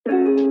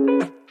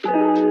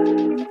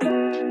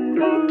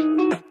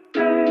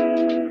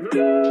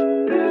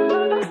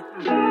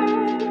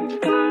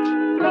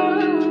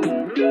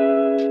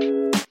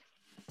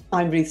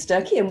I'm Ruth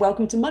Sturkey and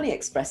welcome to Money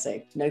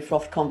Espresso, no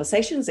froth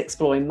conversations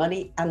exploring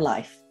money and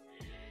life.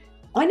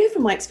 I know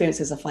from my experience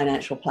as a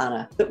financial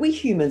planner that we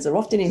humans are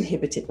often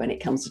inhibited when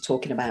it comes to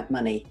talking about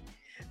money.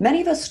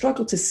 Many of us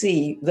struggle to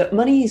see that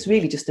money is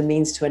really just a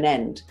means to an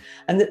end,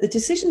 and that the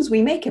decisions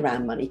we make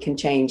around money can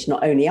change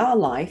not only our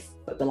life,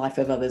 but the life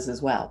of others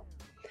as well.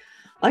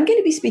 I'm going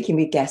to be speaking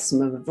with guests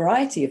from a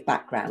variety of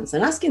backgrounds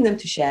and asking them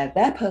to share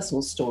their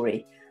personal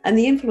story and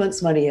the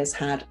influence money has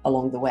had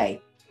along the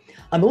way.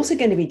 I'm also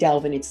going to be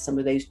delving into some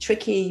of those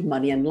tricky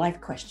money and life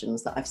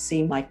questions that I've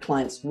seen my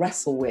clients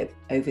wrestle with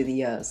over the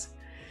years.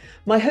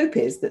 My hope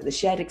is that the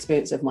shared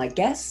experience of my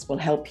guests will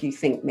help you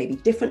think maybe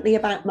differently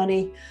about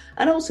money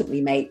and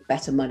ultimately make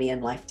better money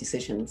and life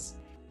decisions.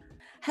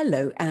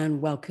 Hello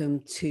and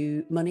welcome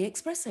to Money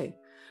Espresso.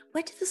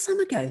 Where did the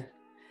summer go?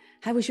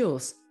 How was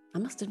yours? I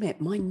must admit,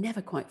 mine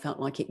never quite felt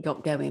like it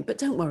got going, but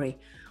don't worry,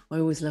 I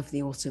always love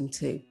the autumn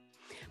too.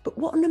 But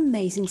what an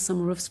amazing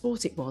summer of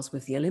sport it was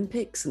with the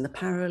Olympics and the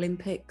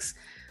Paralympics.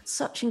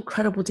 Such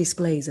incredible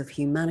displays of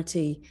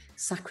humanity,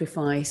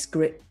 sacrifice,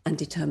 grit and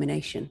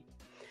determination.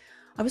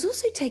 I was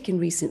also taken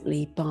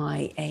recently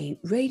by a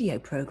radio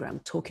programme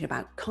talking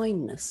about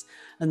kindness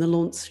and the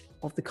launch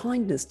of the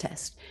kindness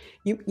test.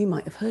 You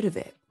might have heard of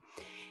it.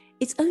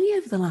 It's only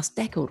over the last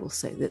decade or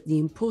so that the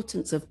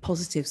importance of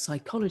positive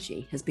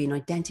psychology has been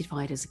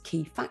identified as a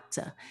key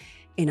factor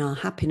in our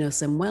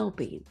happiness and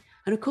well-being.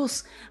 And of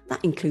course,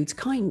 that includes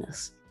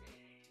kindness.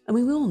 And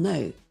we all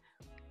know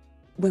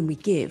when we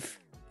give,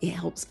 it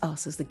helps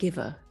us as the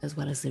giver as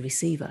well as the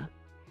receiver.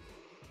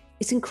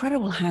 It's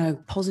incredible how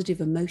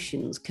positive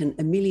emotions can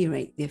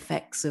ameliorate the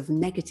effects of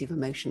negative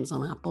emotions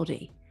on our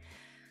body.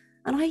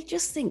 And I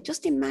just think,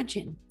 just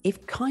imagine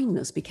if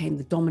kindness became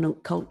the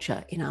dominant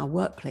culture in our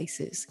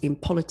workplaces, in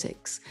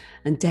politics,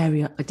 and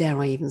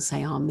dare I even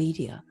say our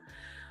media.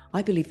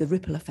 I believe the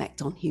ripple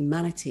effect on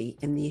humanity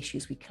and the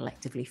issues we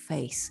collectively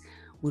face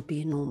would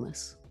be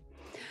enormous.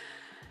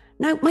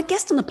 Now, my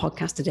guest on the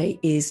podcast today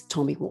is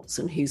Tommy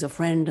Watson, who's a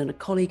friend and a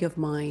colleague of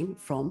mine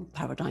from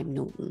Paradigm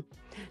Norton.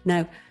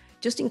 Now,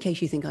 just in case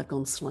you think I've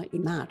gone slightly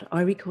mad,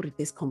 I recorded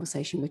this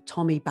conversation with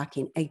Tommy back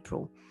in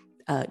April,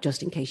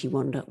 just in case you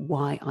wonder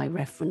why I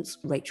reference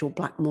Rachel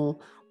Blackmore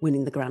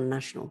winning the Grand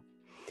National.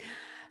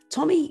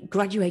 Tommy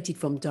graduated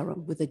from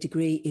Durham with a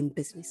degree in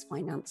business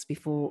finance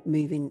before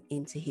moving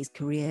into his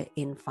career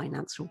in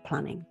financial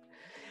planning.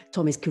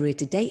 Tommy's career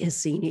to date has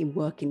seen him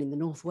working in the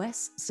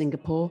Northwest,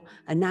 Singapore,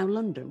 and now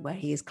London, where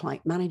he is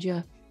client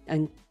manager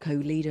and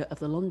co-leader of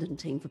the London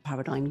team for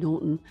Paradigm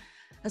Norton,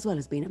 as well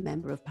as being a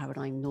member of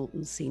Paradigm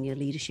Norton's senior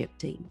leadership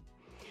team.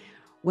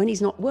 When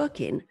he's not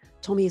working,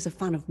 Tommy is a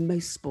fan of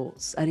most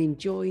sports and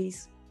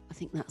enjoys, I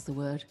think that's the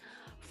word,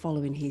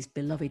 following his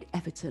beloved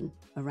Everton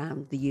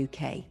around the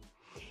UK.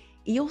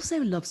 He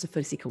also loves a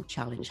physical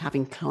challenge,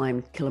 having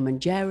climbed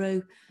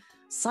Kilimanjaro,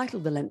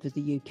 cycled the length of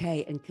the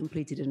UK and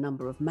completed a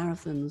number of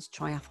marathons,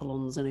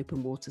 triathlons and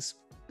open water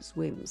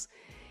swims.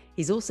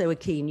 He's also a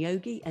keen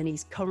yogi and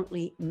he's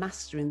currently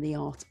mastering the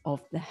art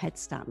of the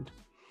headstand.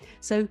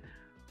 So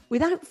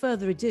without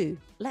further ado,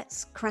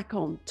 let's crack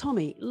on.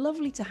 Tommy,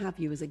 lovely to have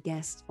you as a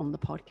guest on the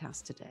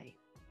podcast today.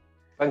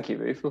 Thank you,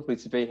 Ruth. Lovely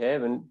to be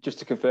here. And just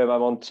to confirm,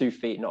 I'm on 2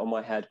 feet, not on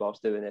my head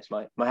whilst doing this.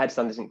 My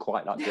headstand isn't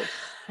quite that good.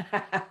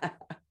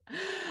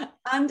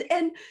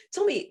 And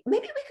Tommy,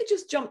 maybe we could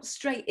just jump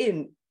straight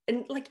in.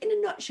 And like in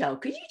a nutshell,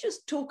 could you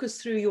just talk us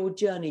through your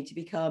journey to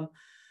become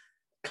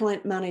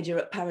client manager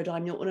at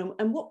Paradigm Norton,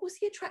 and what was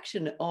the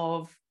attraction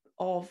of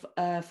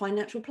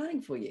financial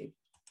planning for you?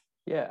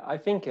 Yeah, I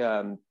think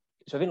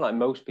like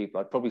most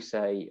people, I'd probably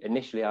say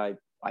initially I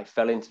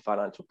fell into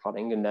financial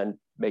planning and then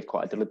made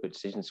quite a deliberate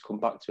decision to come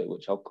back to it,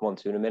 which I'll come on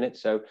to in a minute.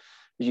 So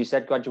as you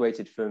said,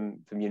 graduated from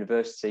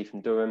university,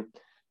 from Durham.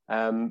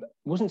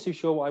 Wasn't too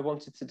sure what I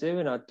wanted to do,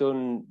 and I'd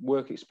done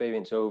work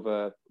experience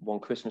over one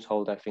Christmas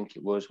holiday, I think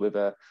it was, with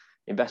a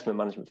investment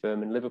management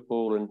firm in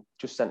Liverpool, and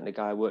just sent the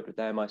guy I worked with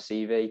there my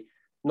CV,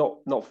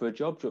 not for a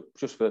job,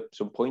 just for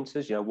some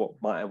pointers, what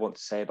might I want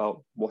to say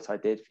about what I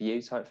did for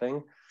you type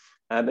thing.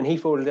 And he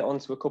forwarded it on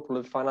to a couple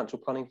of financial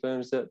planning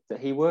firms that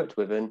he worked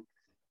with. And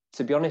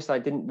to be honest, I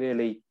didn't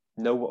really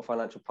know what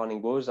financial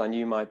planning was. I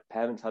knew my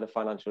parents had a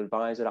financial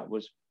advisor. That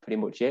was pretty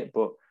much it.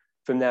 But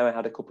from there, I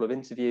had a couple of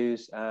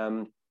interviews.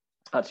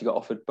 Actually got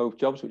offered both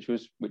jobs, which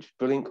was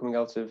brilliant coming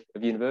out of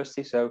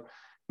university. So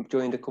I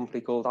joined a company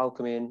called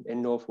Alchemy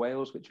in North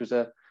Wales, which was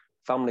a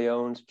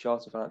family-owned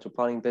chartered financial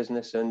planning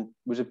business, and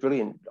was a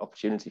brilliant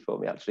opportunity for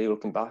me, actually,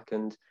 looking back,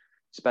 and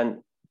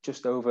spent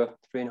just over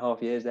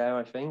 3.5 years there,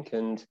 I think.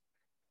 And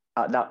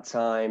at that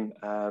time,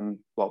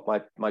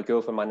 my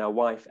girlfriend, my now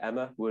wife,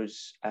 Emma,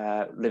 was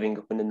living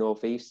up in the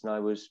Northeast, and I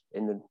was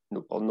in the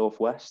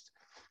Northwest.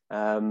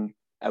 And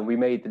we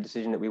made the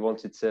decision that we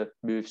wanted to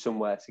move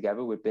somewhere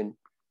together. We've been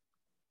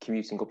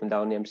commuting up and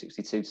down the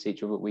M62 to see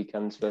each other at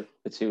weekends for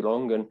too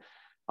long, and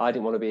I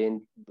didn't want to be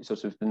in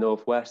sort of the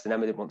Northwest, and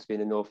Emma didn't want to be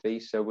in the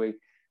Northeast, so we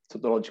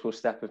took the logical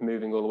step of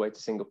moving all the way to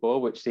Singapore,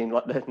 which seemed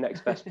like the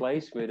next best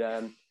place.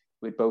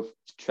 We'd both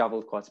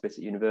travelled quite a bit at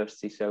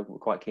university, so we're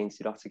quite keen to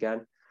do that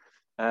again.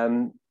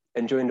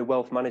 and joined a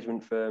wealth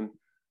management firm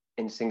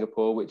in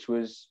Singapore, which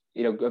was,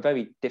 a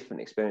very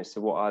different experience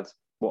to what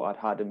I'd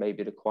had, and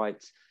maybe the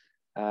quite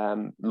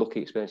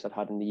lucky experience I'd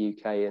had in the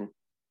UK. And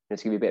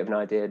to give you a bit of an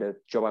idea, the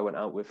job I went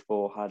out with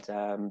for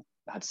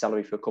had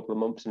salary for a couple of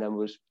months and then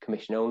was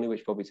commission only,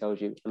 which probably tells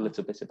you a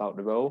little bit about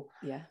the role.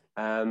 Yeah.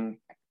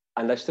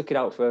 And I stuck it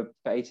out for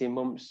 18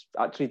 months.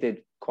 Actually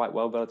did quite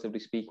well, relatively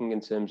speaking,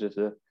 in terms of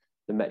the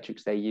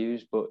metrics they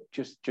use, but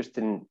just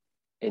didn't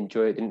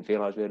enjoy it, didn't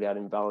feel I was really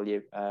adding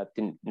value,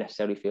 didn't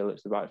necessarily feel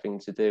it's the right thing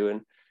to do,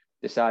 and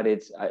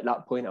decided at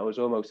that point I was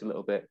almost a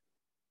little bit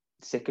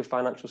sick of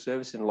financial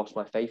services and lost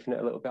my faith in it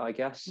a little bit, I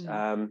guess.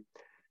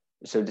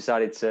 So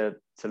decided to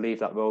leave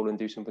that role and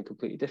do something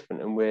completely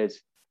different. And we'd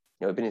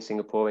been in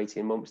Singapore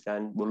 18 months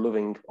then, we're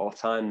loving our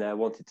time there,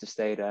 wanted to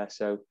stay there,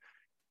 so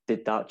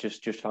did that,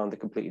 just found a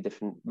completely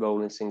different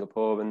role in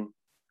Singapore. And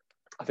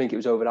I think it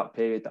was over that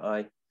period that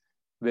I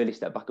really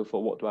stepped back and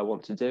thought, what do I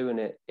want to do? And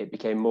it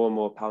became more and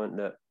more apparent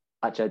that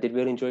actually I did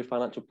really enjoy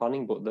financial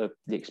planning, but the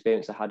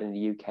experience I had in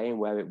the UK and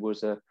where it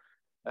was a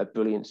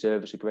brilliant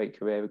service, a great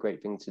career, a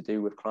great thing to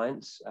do with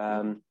clients,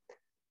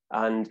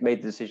 and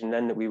made the decision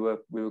then that we were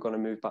going to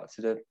move back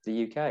to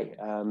the UK.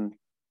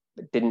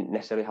 Didn't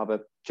necessarily have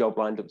a job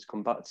lined up to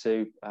come back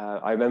to.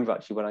 I remember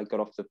actually when I got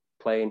off the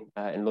plane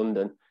in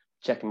London,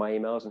 checking my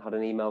emails, and had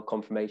an email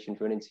confirmation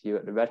for an interview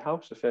at the Red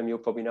House, a firm you'll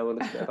probably know a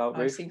little bit about,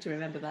 Ruth. I seem to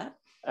remember that.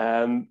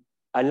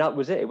 And that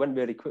was it. It went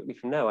really quickly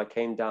from there. I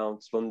came down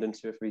to London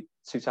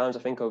two times, I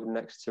think, over the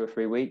next 2 or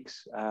 3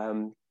 weeks.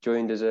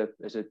 Joined as a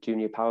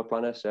junior power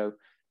planner, so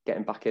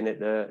getting back in it,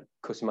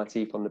 cutting my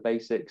teeth on the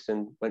basics,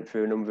 and went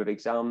through a number of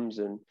exams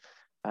and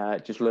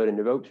just learning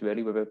the ropes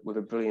really with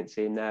a brilliant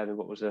team there, and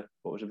what was a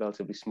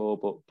relatively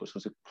small but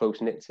sort of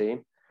close knit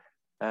team.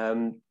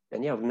 And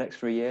yeah, over the next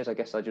 3 years, I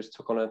guess I just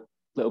took on a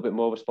little bit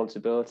more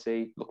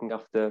responsibility, looking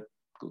after,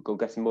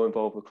 getting more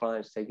involved with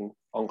clients, taking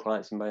on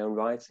clients in my own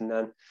right. And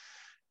then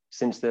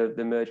since the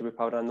merger with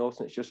Paradigm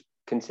Norton, it's just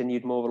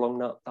continued more along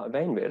that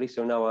vein really.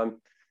 So now I'm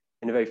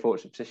in a very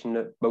fortunate position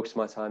that most of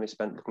my time is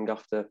spent looking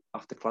after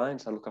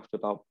clients. I look after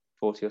about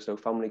 40 or so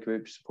family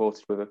groups,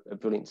 supported with a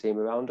brilliant team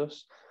around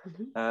us.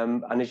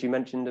 And as you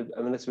mentioned,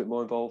 I'm a little bit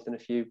more involved in a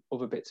few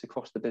other bits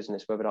across the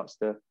business, whether that's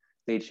the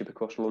leadership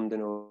across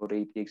London or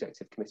the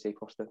executive committee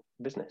across the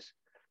business.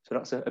 So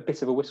that's a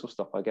bit of a whistle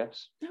stop, I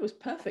guess. That was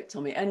perfect,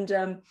 Tommy. And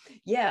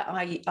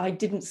I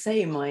didn't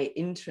say in my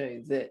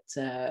intro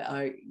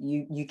that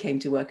you came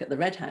to work at the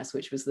Red House,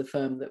 which was the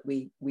firm that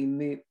we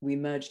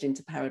merged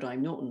into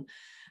Paradigm Norton.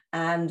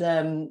 And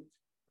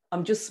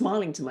I'm just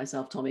smiling to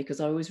myself, Tommy, because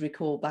I always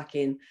recall back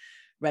in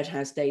Red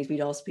House days,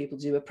 we'd ask people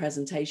to do a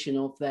presentation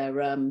of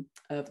their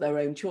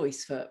own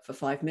choice for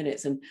 5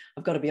 minutes. And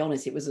I've got to be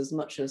honest, it was as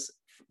much as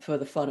for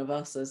the fun of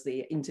us as the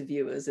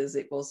interviewers as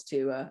it was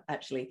to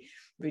actually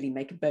really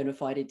make a bona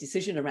fide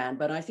decision around.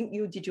 But I think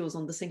you did yours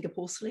on the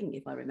Singapore Sling,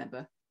 if I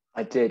remember.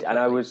 I did, and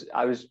I was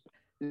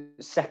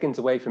seconds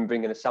away from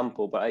bringing a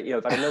sample, but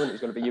if I'd known it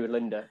was going to be you and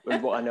Linda,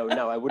 with what I know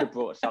now, I would have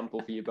brought a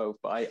sample for you both,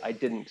 but I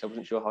didn't, because I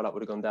wasn't sure how that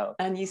would have gone down.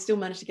 And you still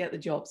managed to get the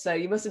job, so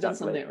you must have done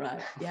something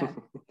right. Yeah.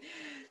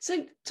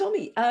 So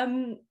Tommy,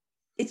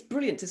 it's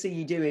brilliant to see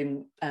you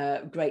doing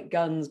great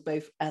guns,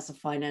 both as a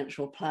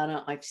financial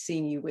planner. I've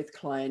seen you with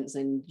clients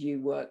and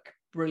you work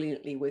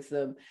brilliantly with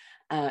them.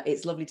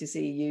 It's lovely to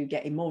see you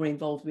getting more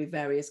involved with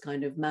various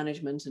kind of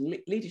management and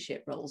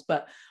leadership roles.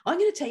 But I'm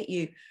going to take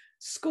you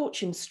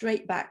scorching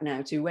straight back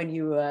now to when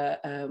you were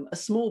a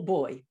small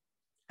boy.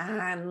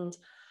 And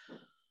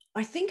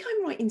I think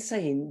I'm right in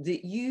saying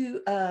that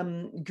you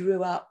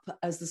grew up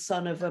as the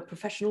son of a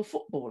professional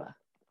footballer,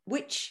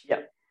 which...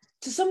 Yeah.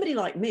 To somebody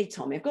like me,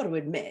 Tommy, I've got to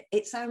admit,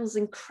 it sounds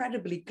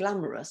incredibly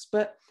glamorous,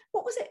 but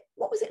what was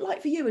it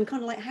like for you, and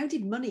kind of like, how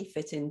did money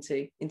fit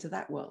into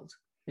that world?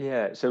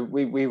 Yeah, so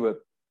we were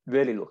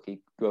really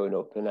lucky growing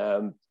up,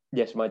 and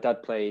yes, my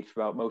dad played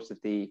throughout most of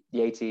the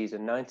 80s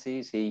and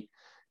 90s. He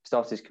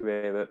started his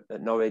career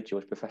at Norwich, or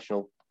his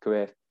professional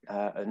career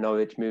at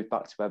Norwich, moved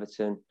back to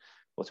Everton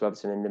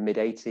in the mid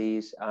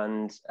 80s,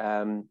 and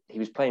he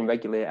was playing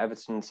regularly at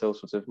Everton until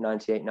sort of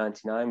 98,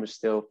 99, was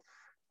still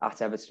at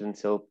Everton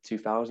until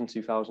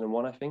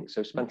 2001, I think.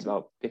 So spent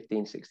about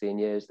 15, 16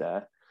 years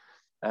there.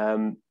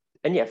 And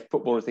yeah,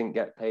 footballers didn't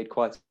get paid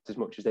quite as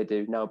much as they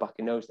do now back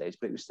in those days,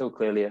 but it was still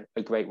clearly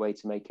a great way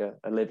to make a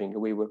living. And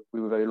we were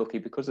very lucky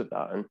because of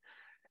that. And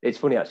it's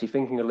funny, actually,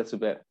 thinking a little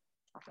bit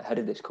ahead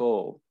of this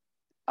call,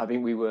 I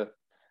think we were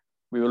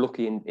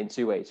lucky in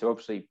two ways. So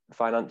obviously,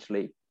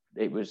 financially,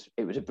 it was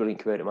a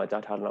brilliant career that my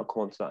dad had, and I'll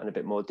come on to that in a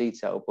bit more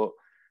detail. But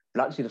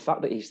actually, the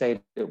fact that he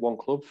stayed at one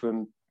club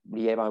from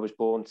the year I was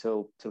born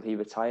till he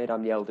retired.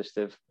 I'm the eldest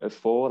of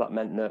four. That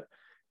meant that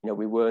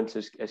we weren't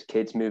as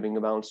kids moving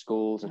around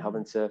schools and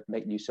having to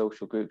make new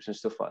social groups and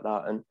stuff like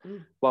that. And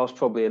whilst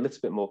probably a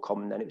little bit more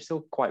common then, it was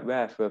still quite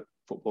rare for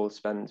football to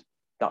spend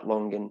that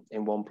long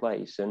in one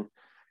place. And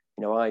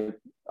I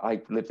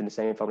lived in the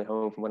same family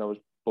home from when I was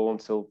born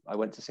till I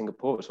went to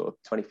Singapore, sort of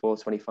 24,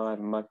 25,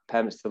 and my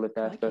parents still lived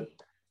there for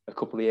a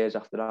couple of years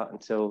after that,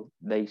 until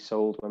they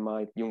sold when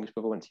my youngest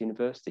brother went to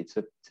university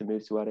to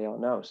move to where they are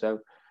now. So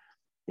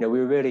we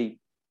were really,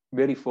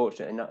 really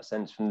fortunate in that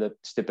sense from the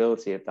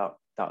stability of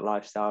that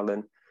lifestyle.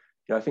 And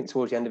I think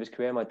towards the end of his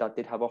career, my dad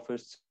did have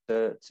offers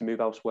to move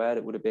elsewhere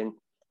that would have been,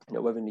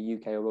 whether in the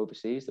UK or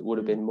overseas, that would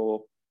have been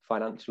more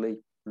financially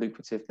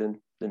lucrative than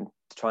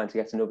trying to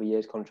get another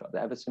year's contract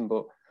at Everton.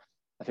 But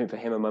I think for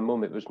him and my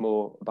mum, it was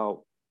more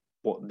about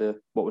what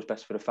was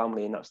best for the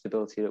family and that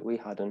stability that we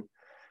had. And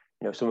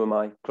some of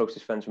my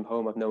closest friends from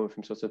home, I've known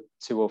from sort of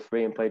 2 or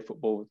 3 and played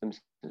football with them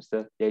since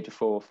the age of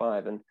 4 or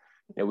 5. And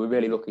we're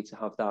really lucky to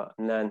have that.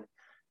 And then,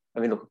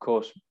 look, of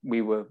course,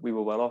 we were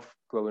well off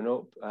growing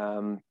up.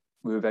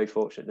 We were very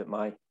fortunate that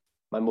my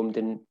mum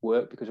didn't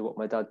work because of what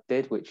my dad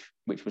did, which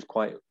was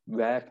quite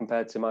rare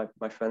compared to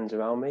my friends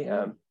around me.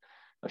 I'm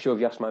sure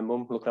if you asked my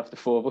mum, looking after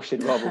 4 of us,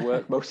 she'd rather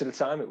work most of the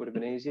time. It would have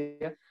been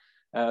easier.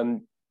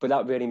 But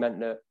that really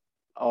meant that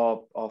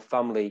our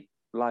family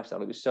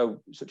lifestyle, it was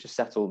such a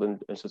settled and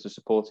sort of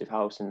supportive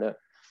house, and that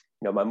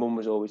my mum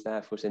was always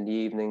there for us in the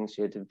evenings.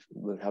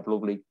 Would have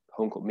lovely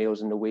home cooked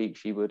meals in the week.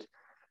 She would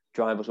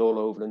drive us all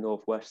over the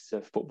northwest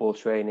to football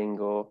training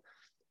or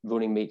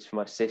running meets for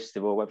my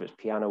sister, or whether it's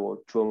piano or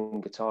drum,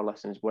 guitar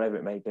lessons, whatever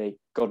it may be.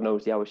 God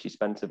knows the hours she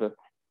spent of a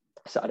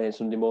Saturday and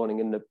Sunday morning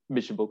in the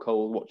miserable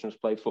cold watching us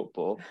play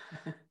football.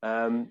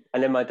 And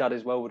then my dad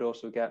as well would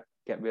also get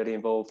really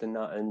involved in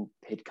that, and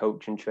he'd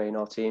coach and train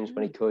our teams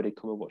when he could. He'd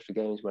come and watch the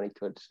games when he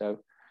could. So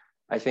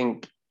I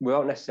think we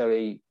aren't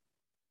necessarily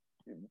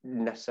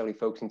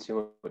focusing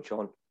too much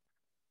on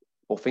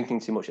or thinking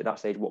too much at that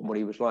stage what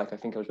money was like. I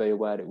think I was very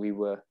aware that we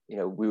were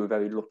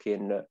very lucky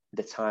in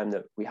the time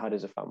that we had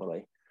as a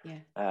family.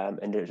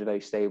 And it was a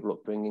very stable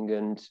upbringing.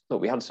 And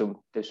look, there's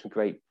some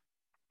great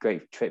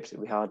trips that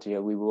we had.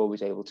 We were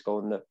always able to go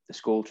on the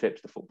school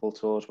trips, the football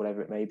tours,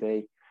 whatever it may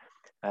be.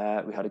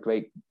 We had a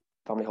great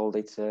family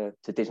holiday to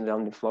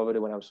Disneyland in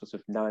Florida when I was sort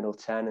of 9 or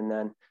 10. And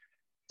then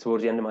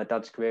towards the end of my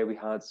dad's career, we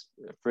had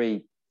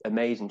 3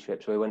 amazing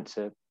trips where we went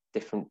to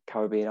different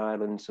Caribbean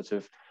islands sort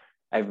of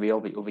every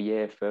other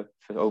year for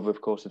over the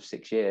course of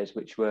 6 years,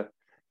 which were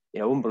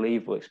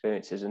unbelievable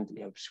experiences. And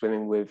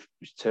swimming with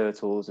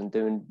turtles and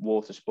doing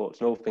water sports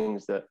and all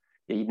things that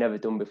you'd never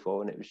done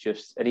before. And it was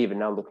just, and even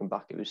now looking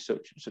back, it was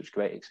such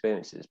great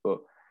experiences. But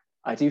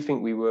I do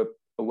think we were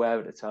aware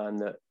at the time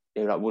that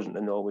that wasn't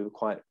the norm. We were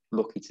quite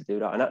lucky to do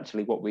that. And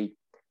actually what we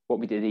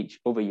did each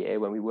other year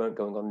when we weren't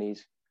going on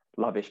these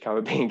lavish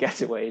Caribbean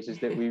getaways is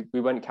that we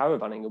went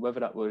caravanning, and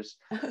whether that was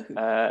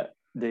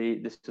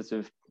the sort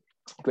of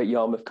Great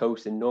Yarmouth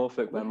Coast in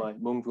Norfolk, where my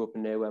mum grew up,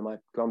 and near where my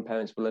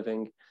grandparents were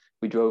living.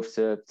 We drove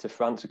to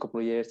France a couple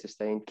of years to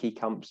stay in key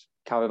camps,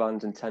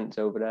 caravans and tents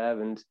over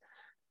there. And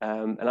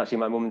actually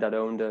my mum and dad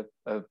owned a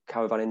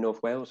caravan in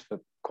North Wales for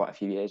quite a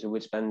few years, and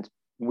we'd spend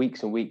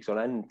weeks and weeks on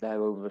end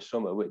there over the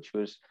summer, which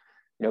was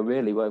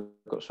really where we've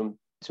got some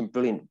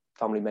brilliant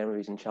family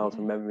memories and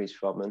childhood memories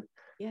from. And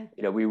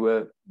we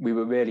were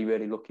really,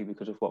 really lucky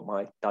because of what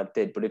my dad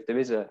did. But if there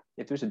is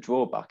a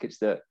drawback, it's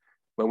that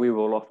when we were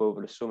all off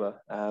over the summer,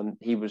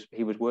 he was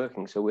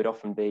working, so we'd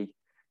often be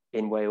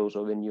in Wales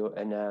or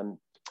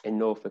in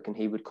Norfolk, and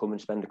he would come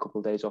and spend a couple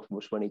of days off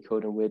with us when he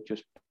could, and we'd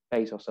just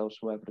base ourselves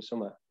somewhere for the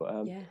summer.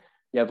 But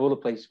of all the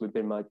places we've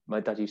been, my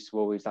dad used to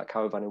always, that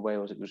caravan in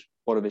Wales, it was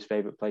one of his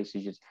favourite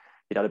places. You'd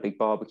had a big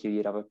barbecue,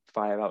 you'd have a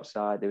fire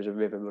outside, there was a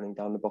river running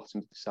down the bottom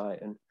of the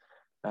site. And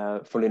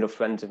funnily enough,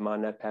 friends of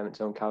mine, their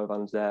parents own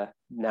caravans there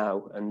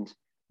now, and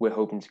we're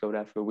hoping to go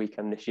there for a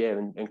weekend this year,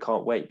 and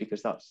can't wait,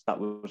 because that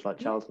was like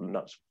childhood, and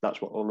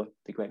that's what all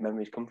the great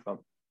memories come from.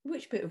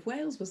 Which bit of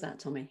Wales was that,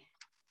 Tommy?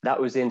 That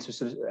was in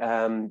sort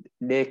of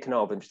near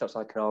Carnarvon, just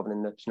outside Carnarvon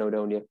in the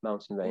Snowdonia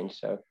mountain range.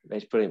 So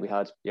it's brilliant. We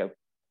had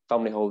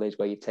family holidays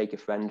where you take a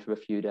friend for a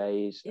few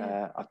days.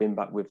 I've been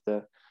back with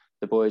the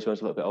boys when I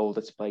was a little bit older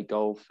to play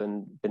golf,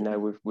 and been there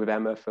with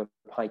Emma for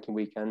hiking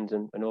weekends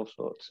and all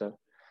sorts. So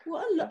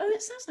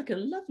it sounds like a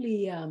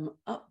lovely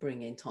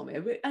upbringing, Tommy.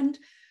 And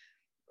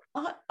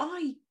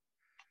I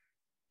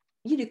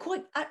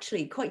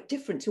quite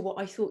different to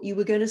what I thought you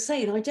were going to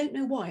say, and I don't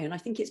know why. And I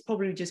think it's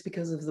probably just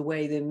because of the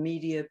way the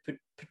media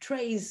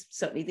portrays,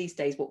 certainly these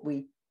days, what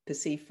we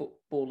perceive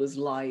footballers'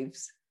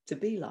 lives to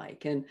be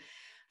like, and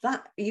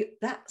that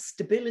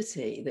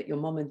stability that your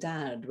mum and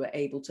dad were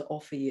able to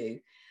offer you,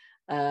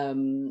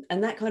 and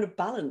that kind of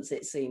balance,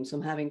 it seems,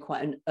 from having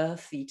quite an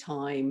earthy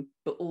time,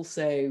 but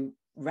also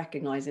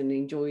recognizing and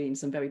enjoying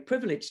some very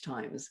privileged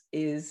times,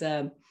 is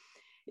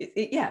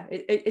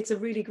it's a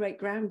really great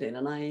grounding.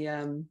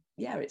 And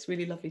it's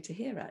really lovely to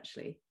hear,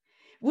 actually.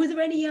 Were there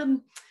any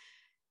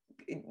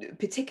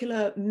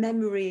particular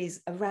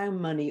memories around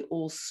money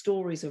or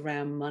stories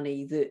around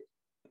money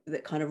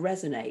that kind of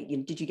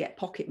resonate? Did you get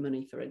pocket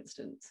money, for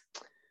instance?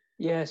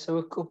 Yeah,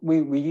 so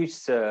we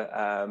used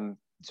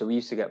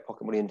to get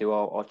pocket money and do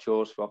our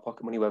chores for our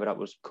pocket money, whether that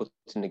was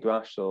cutting the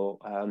grass or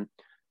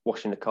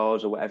washing the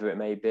cars or whatever it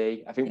may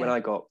be. I think when I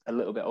got a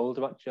little bit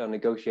older, actually, I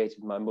negotiated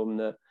with my mum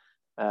that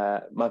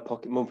my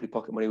monthly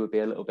pocket money would be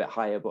a little bit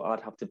higher, but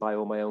I'd have to buy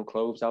all my own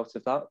clothes out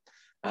of that.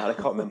 I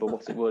can't remember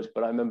what it was,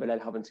 but I remember then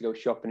having to go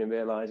shopping and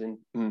realising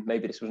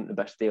maybe this wasn't the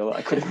best deal that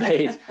I could have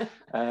made.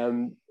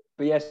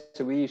 but yes,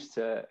 so we used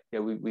to,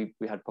 we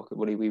had pocket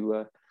money. We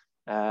were,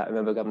 I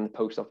remember having the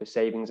post office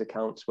savings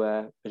accounts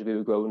where, as we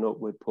were growing up,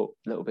 we'd put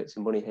little bits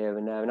of money here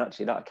and there. And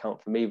actually, that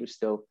account for me was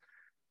still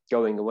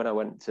going. And when I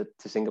went to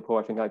Singapore,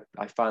 I think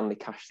I finally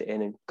cashed it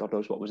in, and God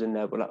knows what was in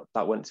there. But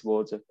that went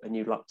towards a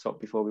new laptop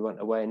before we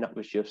went away, and that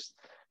was just,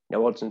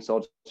 odds and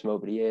sods from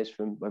over the years,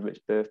 from whether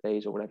it's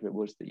birthdays or whatever it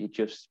was that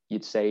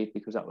you'd save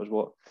because that was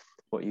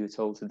what you were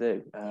told to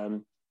do.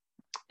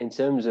 In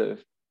terms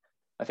of,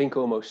 I think,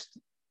 almost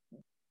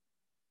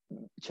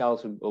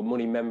childhood or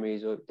money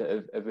memories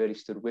that have really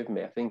stood with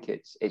me, I think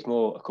it's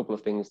more a couple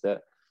of things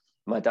that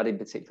my dad in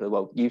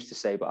particular, used to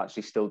say, but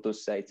actually still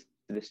does say to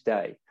this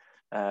day.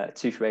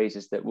 Two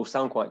phrases that will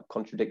sound quite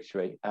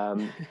contradictory.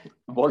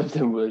 One of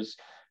them was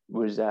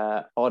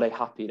are they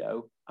happy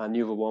though? And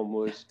the other one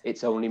was,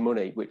 it's only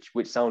money, which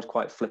sounds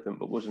quite flippant,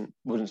 but wasn't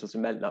sort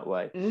of meant that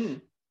way.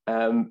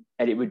 And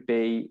it would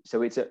be,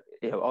 so it's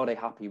are they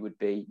happy would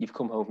be, you've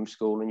come home from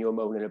school and you're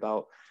moaning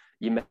about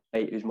your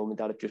mate whose mum and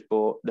dad have just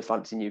bought the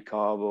fancy new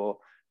car, or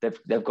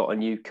they've got a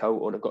new coat,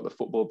 or they've got the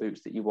football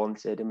boots that you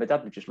wanted, and my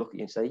dad would just look at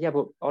you and say, yeah,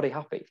 but are they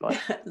happy? Like,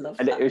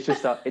 and it was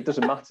just that it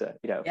doesn't matter,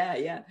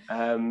 Yeah.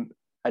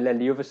 And then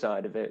the other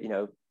side of it,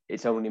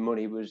 it's only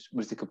money was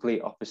the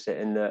complete opposite.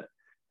 In that,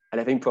 and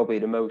I think probably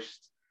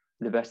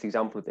the best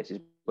example of this is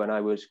when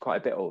I was quite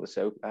a bit older.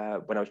 So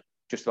when I was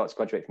just about to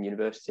graduate from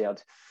university,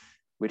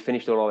 we'd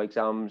finished all our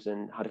exams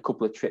and had a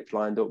couple of trips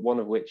lined up, one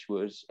of which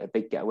was a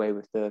big getaway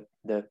with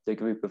the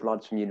group of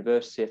lads from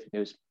university. I think there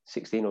was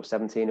 16 or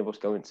 17 of us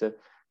going to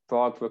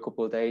Prague for a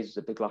couple of days as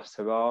a big last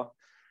hurrah.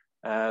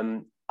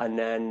 And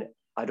then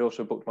I'd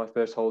also booked my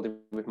first holiday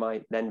with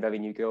my then very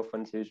new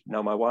girlfriend, who's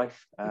now my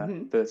wife,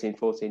 13,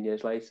 14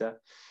 years later.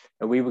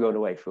 And we were going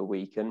away for a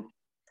week, and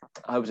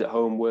I was at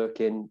home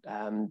working,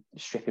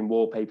 stripping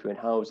wallpaper in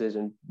houses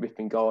and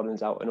ripping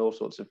gardens out and all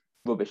sorts of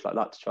rubbish like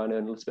that to try and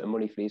earn a little bit of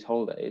money for these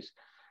holidays.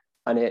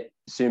 And it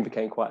soon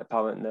became quite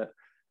apparent that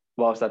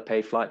whilst I'd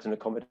pay flights and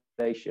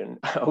accommodation,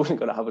 I wasn't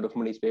going to have enough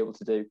money to be able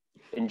to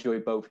enjoy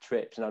both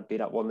trips. And I'd be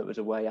that one that was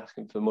away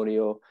asking for money,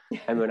 or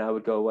Emma and I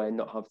would go away and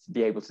not have to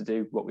be able to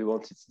do what we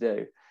wanted to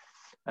do.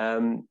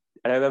 And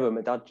I remember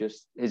my dad,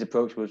 his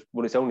approach was,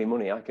 well, it's only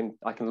money. I can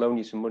loan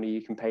you some money.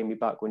 You can pay me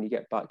back when you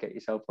get back, get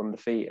yourself on the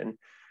feet. And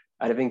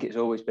I think it's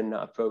always been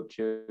that approach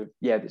of,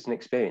 yeah, it's an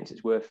experience.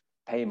 It's worth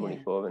paying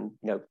money for. And,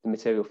 the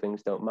material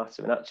things don't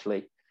matter. And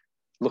actually,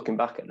 looking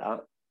back at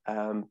that,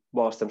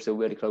 whilst I'm still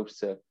really close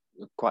to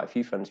quite a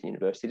few friends from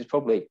university, there's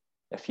probably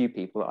a few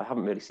people that I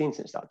haven't really seen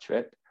since that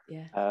trip,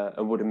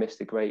 and would have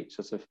missed a great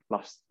sort of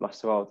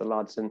last hurrah of the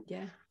lads. And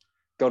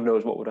God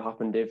knows what would have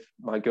happened if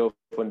my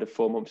girlfriend of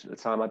 4 months at the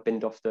time, I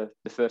binned off the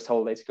first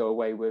holiday to go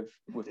away with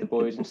the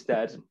boys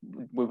instead.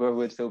 We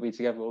would still be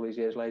together all these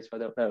years later. I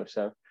don't know.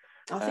 So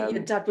I think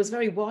your dad was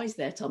very wise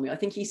there, Tommy. I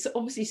think he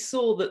obviously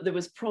saw that there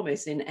was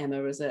promise in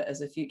Emma as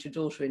a future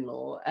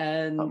daughter-in-law,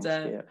 and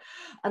and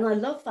I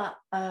love that.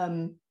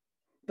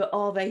 But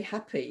are they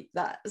happy?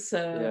 That's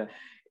that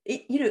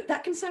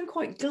can sound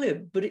quite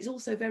glib, but it's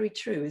also very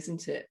true,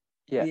 isn't it?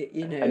 Yeah,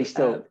 and he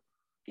still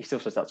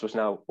says that to us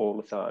now all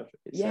the time.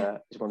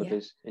 It's one of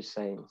his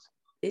sayings.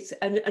 It's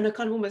and a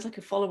kind of almost like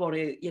a follow-on.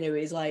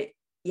 Is like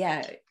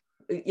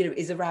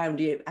is around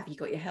you. Have you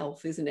got your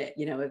health? Isn't it?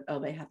 Are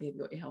they happy? Have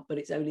you got your health? But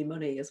it's only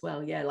money as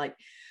well. Yeah, like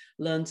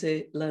learn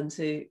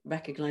to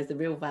recognize the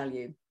real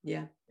value.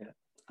 Yeah.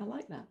 I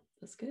like that.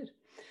 That's good.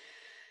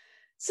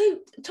 So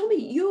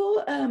Tommy,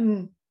 you're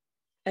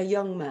a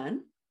young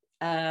man,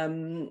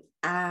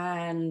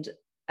 and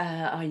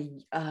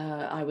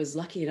I was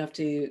lucky enough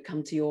to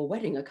come to your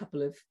wedding a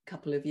couple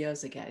of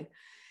years ago.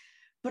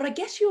 But I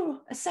guess you're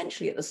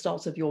essentially at the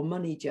start of your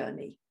money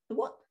journey.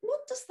 What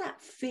does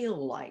that feel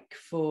like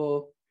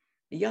for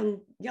a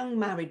young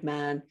married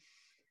man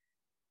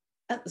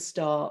at the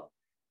start?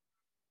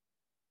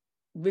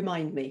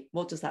 Remind me,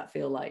 what does that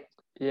feel like?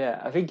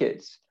 Yeah, I think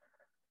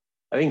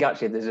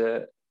actually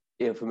there's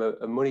from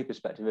a money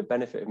perspective, a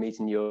benefit of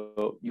meeting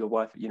your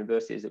wife at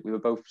university is that we were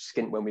both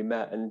skint when we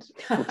met, and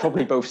we're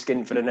probably both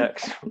skint for the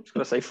next, I was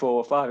going to say 4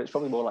 or 5, it's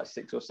probably more like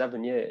 6 or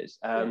 7 years.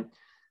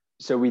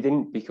 So we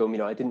didn't become,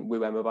 I didn't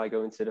woo Emma by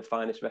going to the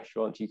finest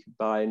restaurants you could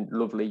buy and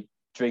lovely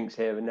drinks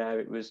here and there.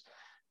 It was,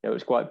 it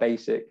was quite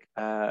basic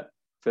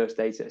first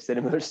date at a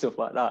cinema and stuff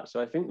like that. So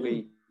I think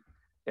we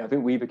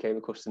became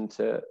accustomed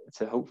to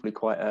hopefully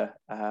quite a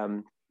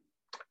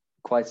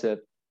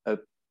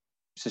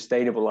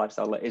sustainable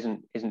lifestyle that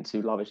isn't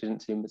too lavish,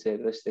 isn't too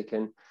materialistic.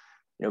 And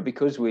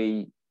because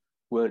we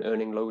weren't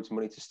earning loads of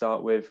money to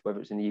start with, whether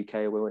it's in the UK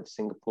or we went to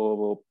Singapore,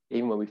 or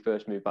even when we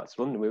first moved back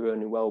to London, we were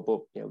earning well,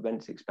 but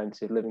rent's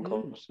expensive, living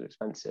costs are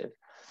expensive.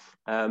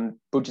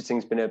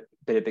 Budgeting's been a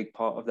big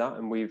part of that,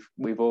 and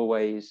we've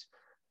always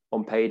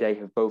on payday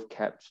have both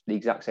kept the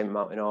exact same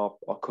amount in our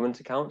current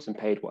accounts and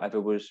paid whatever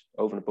was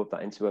over and above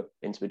that into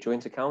a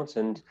joint account.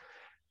 And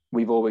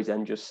we've always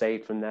then just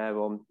saved from there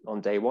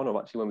on day one, or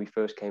actually when we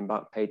first came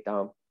back, paid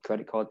down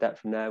credit card debt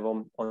from there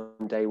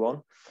on day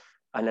one.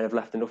 And then I've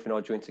left enough in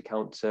our joint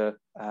account to,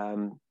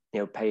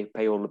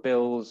 pay all the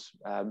bills,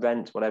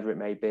 rent, whatever it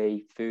may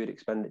be, food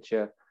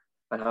expenditure,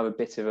 and have a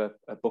bit of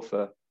a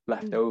buffer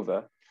left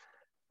over.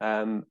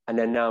 And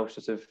then now,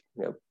 sort of,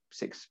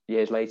 6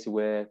 years later,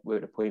 we're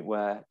at a point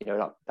where,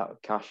 that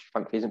cash,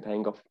 frankly, isn't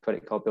paying off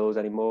credit card bills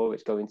anymore.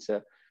 It's going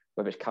to,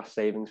 whether it's cash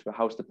savings for a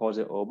house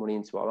deposit or money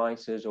into our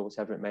ISAs or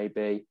whatever it may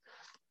be.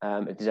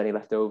 If there's any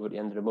left over at the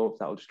end of the month,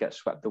 that'll just get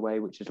swept away,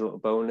 which is a little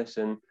bonus.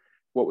 And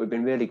what we've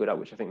been really good at,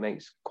 which I think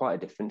makes quite a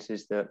difference,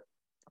 is that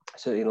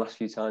certainly in the last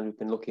few times we've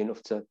been lucky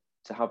enough to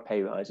have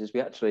pay rises,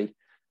 we actually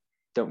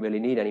don't really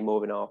need any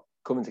more in our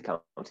current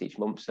account each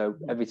month. So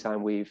every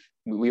time we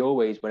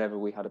always, whenever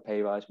we had a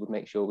pay rise, would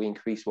make sure we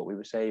increase what we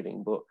were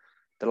saving. But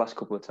the last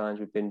couple of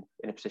times we've been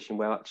in a position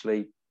where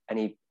actually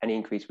any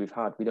increase we've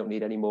had, we don't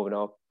need any more in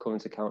our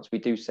current accounts. We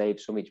do save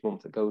some each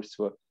month that goes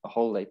to a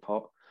holiday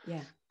pot.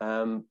 Yeah.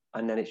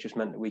 And then it's just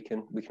meant that we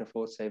can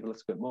afford to save a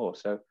little bit more.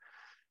 So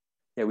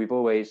yeah, we've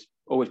always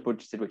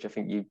budgeted, which I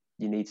think you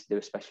need to do,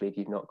 especially if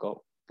you've not got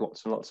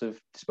lots and lots of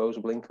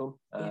disposable income.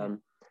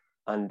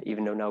 And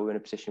even though now we're in a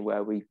position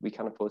where we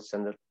can afford to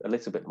spend a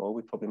little bit more,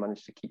 we've probably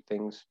managed to keep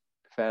things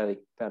fairly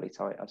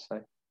tight, I'd say.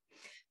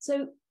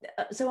 So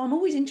I'm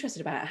always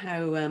interested about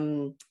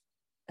how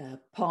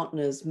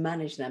partners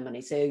manage their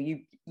money. So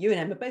you and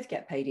Emma both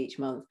get paid each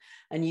month,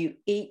 and you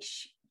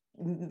each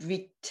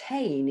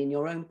retain in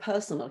your own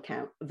personal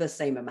account the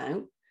same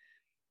amount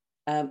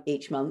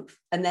each month,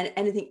 and then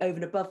anything over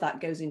and above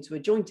that goes into a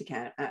joint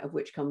account, out of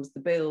which comes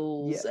the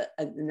bills,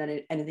 and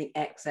then anything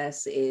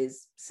excess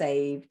is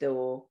saved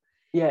or...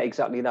 Yeah,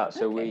 exactly that.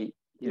 So we,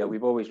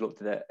 we've always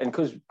looked at it, and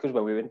because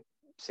when we were in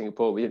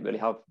Singapore, we didn't really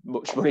have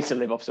much money to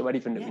live off. So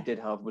anything that we did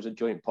have was a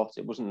joint pot.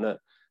 It wasn't that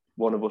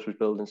one of us was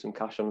building some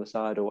cash on the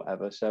side or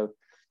whatever. So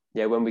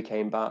yeah, when we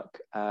came back,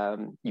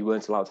 you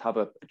weren't allowed to have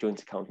a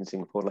joint account in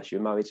Singapore unless you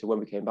were married. So when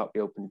we came back, we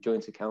opened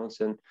joint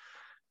accounts, and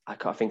I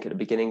think at the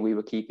beginning we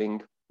were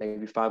keeping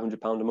maybe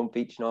 £500 a month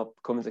each in our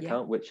current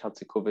account, which had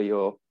to cover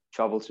your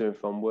travel to and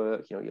from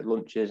work, your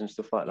lunches and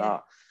stuff like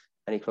that.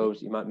 Any clothes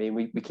that you might need.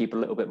 We keep a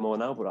little bit more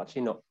now, but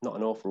actually not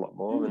an awful lot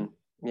more. And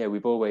yeah,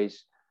 we've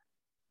always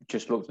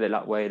just looked at it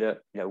that way,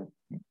 that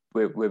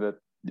we're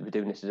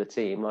doing this as a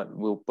team. Like,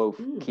 we'll both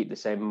keep the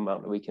same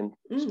amount that we can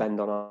spend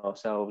on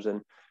ourselves.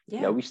 And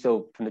we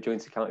still, from the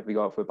joint account, if we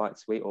go out for a bite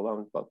to eat,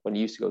 or when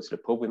you used to go to the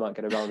pub, we might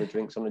get a round of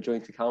drinks on a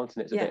joint account,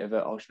 and it's a bit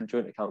of should the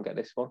joint account get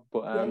this one?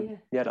 But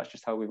that's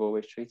just how we've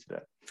always treated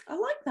it. I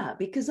like that,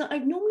 because I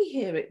normally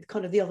hear it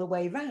kind of the other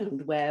way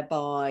around,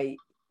 whereby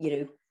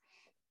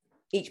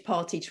each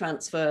party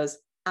transfers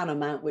an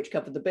amount which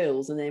covered the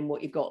bills, and then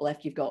what you've got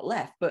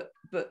left. But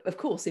of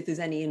course, if there's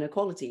any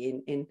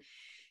inequality in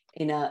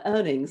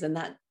earnings, then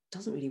that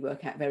doesn't really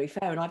work out very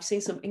fair. And I've seen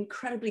some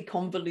incredibly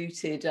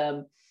convoluted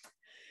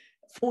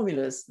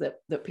formulas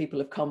that people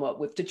have come up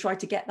with to try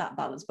to get that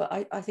balance.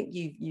 But I think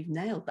you've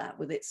nailed that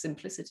with its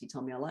simplicity,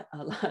 Tommy. I like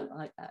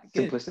that.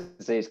 Good.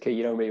 Simplicity is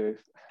key. Me,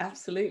 Ruth.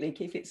 Absolutely,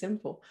 keep it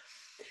simple.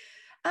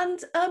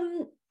 And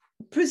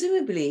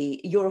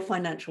presumably, you're a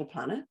financial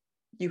planner.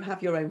 You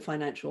have your own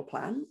financial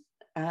plan.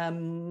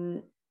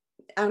 And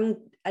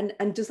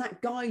does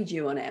that guide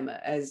you on, Emma,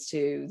 as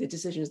to the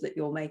decisions that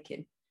you're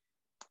making?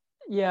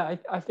 Yeah,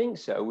 I think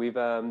so. We've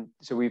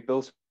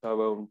built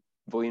our own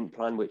Voyant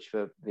plan, which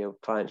for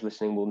clients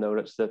listening will know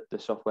that's the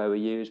software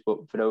we use.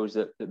 But for those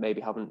that maybe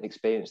haven't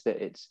experienced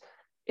it,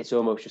 it's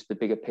almost just the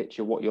bigger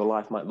picture, what your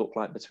life might look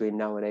like between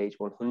now and age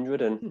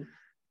 100.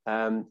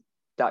 And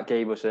that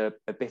gave us a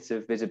bit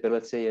of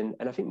visibility, and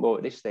I think more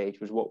at this stage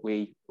was what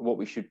we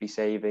should be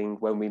saving,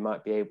 when we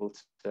might be able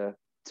to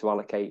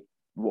allocate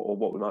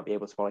what we might be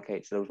able to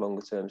allocate to those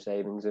longer term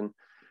savings. And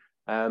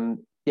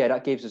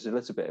that gives us a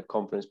little bit of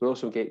confidence, but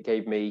also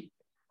gave me,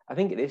 I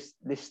think at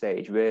this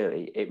stage,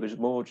 really, it was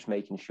more just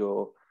making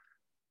sure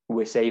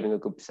we're saving a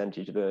good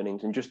percentage of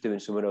earnings and just doing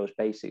some of those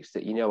basics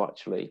that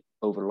actually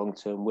over the long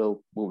term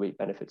will reap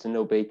benefits. And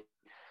there'll be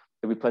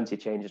plenty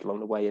of changes along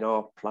the way in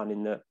our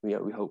planning, that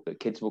we hope that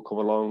kids will come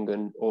along,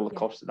 and all the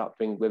costs that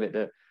brings with it,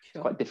 that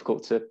it's quite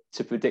difficult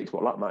to predict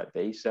what that might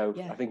be. So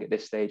I think at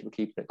this stage we're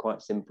keeping it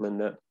quite simple, and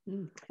that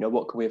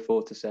what can we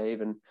afford to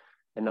save, and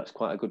that's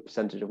quite a good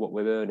percentage of what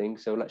we're earning.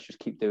 So let's just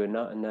keep doing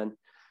that, and then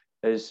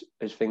as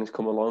things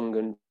come along,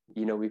 and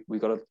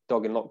we've got a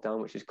dog in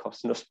lockdown, which is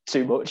costing us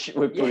too much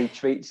with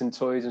treats and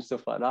toys and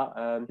stuff like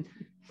that,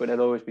 but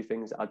there'll always be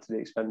things that add to the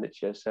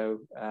expenditure. So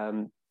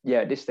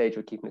at this stage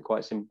we're keeping it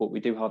quite simple, but we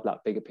do have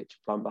that bigger picture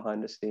plan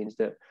behind the scenes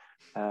that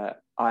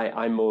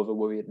I'm more of a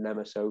worrier than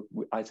Emma, so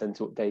I tend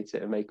to update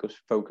it and make us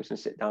focus and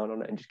sit down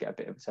on it and just get a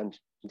bit of attention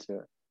to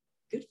it.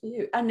 Good for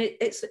you. And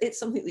it's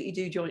something that you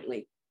do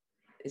jointly,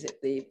 is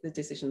it, the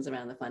decisions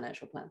around the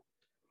financial plan?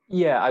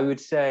 I would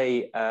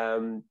say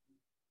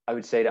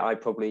that I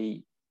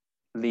probably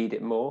lead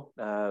it more.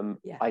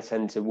 I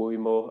tend to worry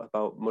more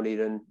about money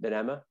than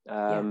Emma.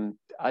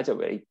 I don't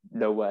really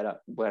know where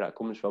that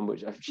comes from,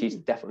 which she's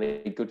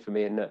definitely good for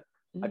me, in that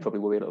I probably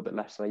worry a little bit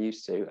less than I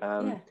used to.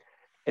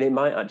 And it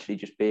might actually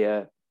just be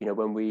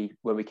when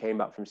we came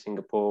back from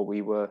Singapore,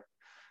 we were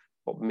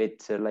mid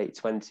to late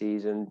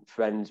 20s, and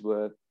friends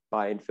were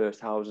buying first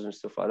houses and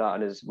stuff like that,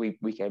 and as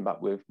we came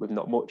back with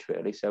not much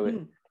really.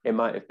 So it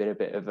might have been a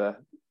bit of a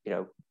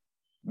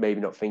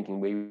maybe not thinking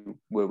we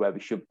were where we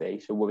should be,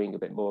 so worrying a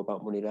bit more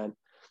about money then.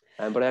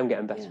 But I am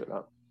getting better at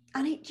that.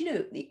 And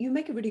you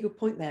make a really good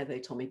point there, though,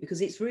 Tommy,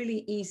 because it's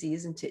really easy,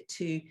 isn't it,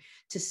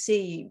 to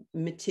see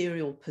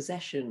material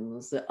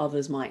possessions that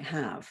others might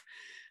have,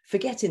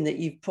 forgetting that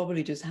you've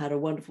probably just had a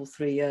wonderful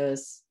 3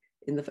 years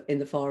in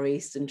the Far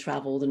East and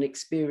travelled and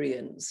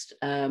experienced,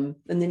 and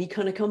then you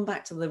kind of come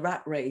back to the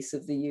rat race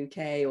of the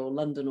UK or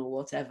London or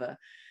whatever,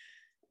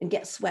 and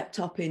get swept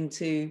up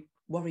into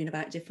worrying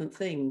about different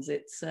things.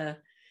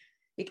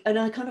 And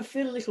I kind of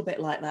feel a little bit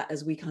like that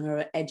as we kind of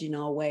are edging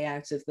our way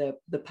out of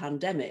the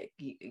pandemic.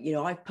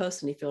 I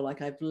personally feel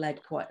like I've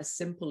led quite a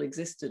simple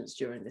existence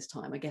during this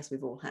time. I guess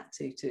we've all had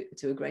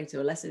to a greater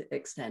or lesser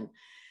extent.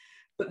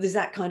 But there's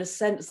that kind of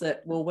sense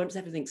that, well, once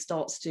everything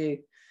starts to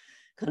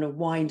kind of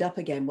wind up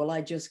again, well,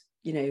 I just,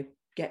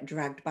 get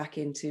dragged back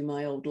into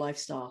my old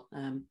lifestyle.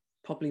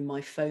 Probably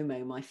my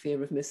FOMO, my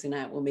fear of missing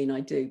out, will mean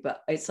I do,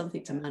 but it's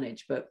something to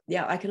manage. But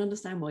yeah, I can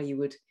understand why you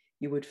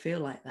would feel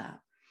like that.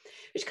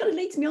 Which kind of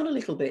leads me on a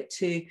little bit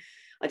to,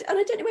 and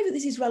I don't know whether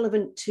this is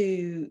relevant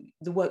to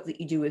the work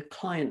that you do with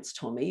clients,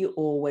 Tommy,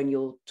 or when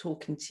you're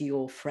talking to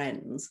your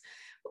friends.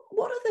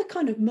 What are the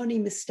kind of money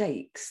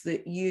mistakes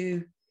that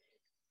you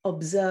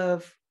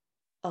observe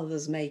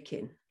others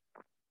making?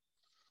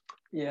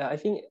 Yeah, I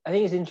think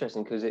it's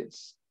interesting because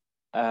it's,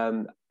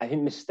 I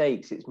think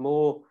mistakes, it's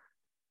more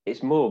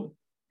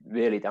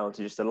really down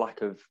to just a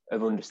lack of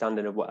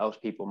understanding of what else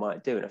people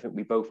might do. And I think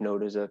we both know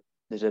there's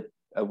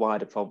a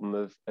wider problem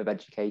of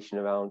education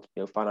around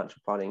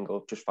financial planning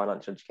or just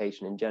financial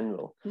education in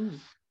general.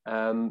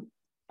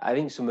 I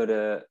think some of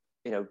the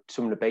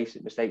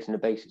basic mistakes and the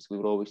basics we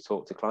would always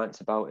talk to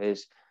clients about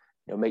is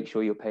make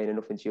sure you're paying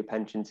enough into your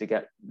pension to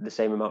get the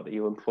same amount that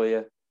your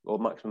employer or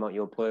maximum amount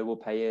your employer will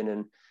pay in.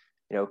 And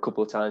a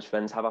couple of times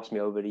friends have asked me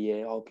over the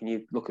year, oh, can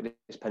you look at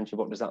this pension,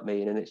 what does that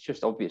mean? And it's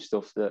just obvious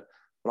stuff that,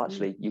 well,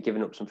 actually you're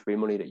giving up some free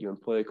money that your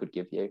employer could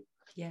give you.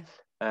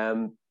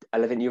 And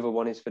I think the other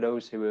one is for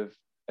those who have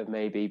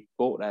maybe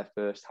bought their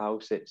first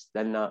house, it's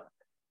then that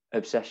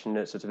obsession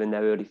that's sort of in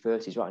their early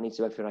 30s, right, I need to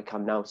do everything I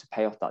can now to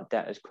pay off that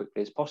debt as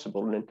quickly as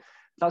possible. And then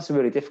that's a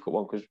really difficult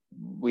one because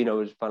we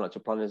know as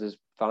financial planners, as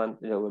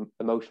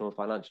emotional and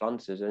financial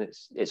answers, and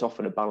it's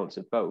often a balance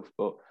of both.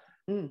 But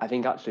I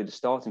think actually the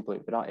starting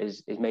point for that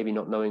is maybe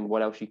not knowing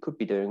what else you could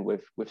be doing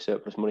with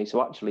surplus money.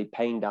 So actually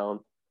paying down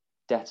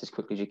debt as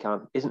quickly as you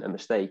can isn't a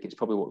mistake. It's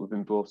probably what we've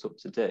been brought up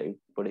to do,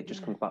 but it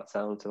just comes back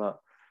down to that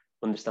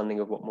understanding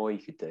of what more you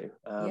could do.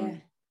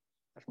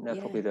 I think they're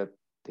probably the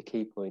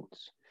key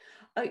points.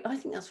 I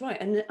think that's right.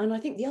 And I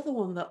think the other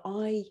one that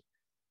I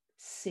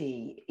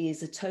see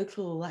is a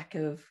total lack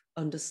of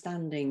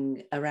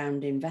understanding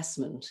around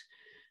investment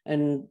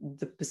and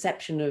the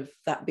perception of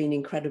that being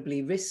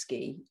incredibly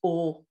risky,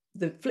 or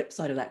the flip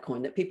side of that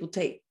coin, that people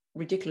take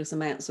ridiculous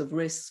amounts of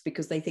risks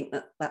because they think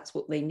that that's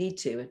what they need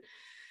to.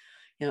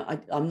 And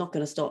I'm not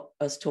going to stop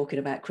us talking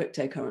about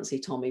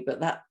cryptocurrency, Tommy, but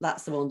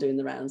that's the one doing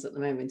the rounds at the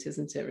moment,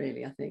 isn't it,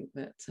 really? I think.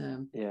 But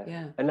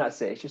yeah, and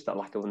that's it. It's just that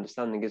lack of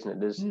understanding,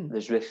 isn't it?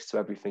 There's risks to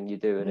everything you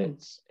do,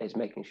 and it's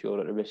making sure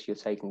that the risks you're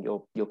taking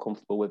you're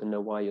comfortable with and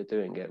know why you're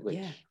doing it, which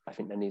I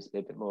think there needs to be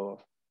a bit more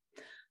of.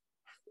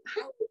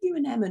 How do you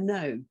and Emma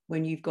know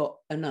when you've got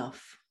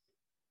enough?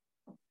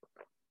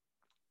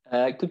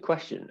 Good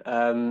question.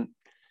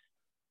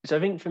 So I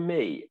think for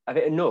me, I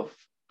think enough.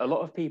 A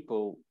lot of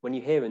people, when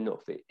you hear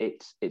enough,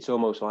 it's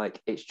almost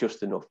like it's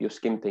just enough. You're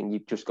skimping.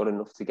 You've just got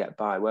enough to get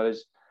by.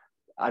 Whereas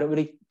I don't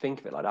really think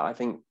of it like that. I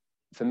think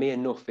for me,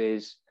 enough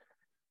is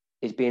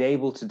being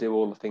able to do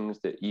all the things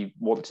that you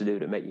want to do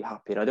that make you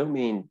happy. And I don't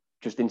mean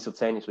just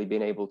instantaneously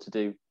being able to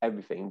do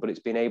everything, but it's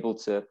being able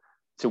to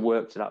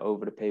work to that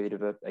over the period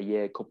of a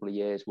year, couple of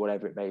years,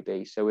 whatever it may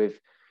be. So if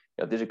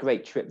there's a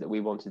great trip that we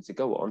wanted to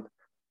go on,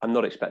 I'm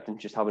not expecting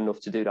to just have enough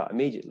to do that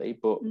immediately,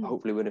 but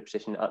hopefully we're in a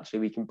position that actually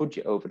we can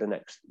budget over the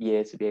next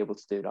year to be able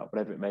to do that,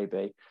 whatever it may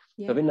be.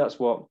 So I think that's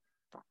what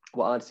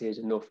I'd say is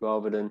enough,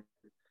 rather than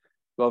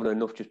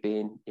enough just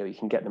being, you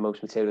can get the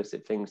most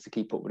materialistic things to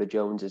keep up with the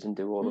Joneses and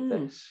do all of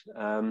this.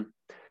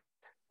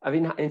 I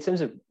mean, in terms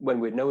of when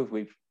we know if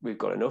we've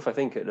got enough, I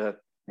think at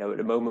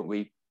the moment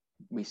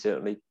we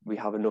certainly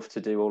have enough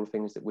to do all the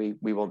things that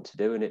we want to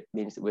do, and it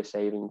means that we're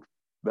saving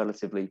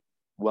relatively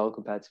well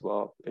compared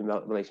to in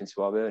relation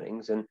to our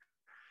earnings. And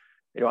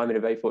I'm in a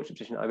very fortunate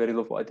position. I really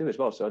love what I do as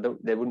well, so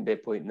there wouldn't be a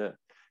point that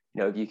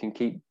if you can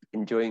keep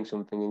enjoying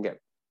something and get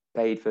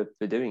paid for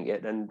doing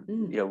it, then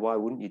why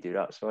wouldn't you do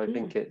that? So I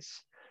think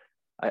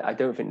I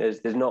don't think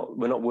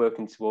we're not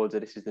working towards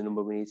this is the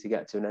number we need to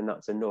get to and then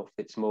that's enough.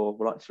 It's more,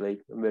 well, actually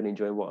I'm really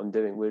enjoying what I'm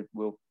doing.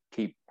 We'll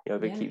keep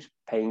if it keeps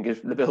paying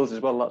the bills as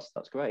well,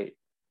 that's great.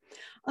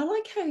 I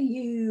like how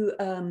you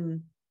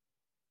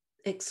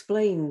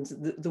explained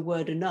the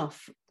word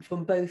enough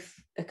from both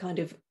a kind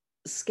of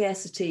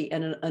scarcity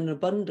and an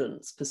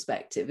abundance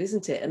perspective,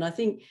 isn't it? And I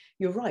think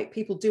you're right.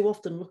 People do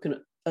often look at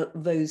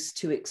those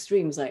two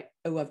extremes, like,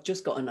 oh, I've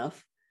just got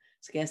enough,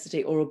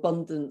 scarcity, or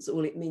abundance,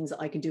 or it means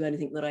that I can do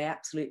anything that I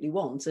absolutely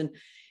want. And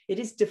it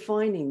is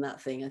defining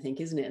that thing, I think,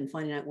 isn't it? And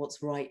finding out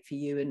what's right for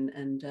you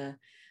and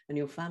and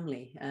your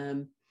family.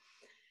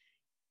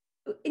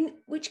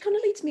 Which kind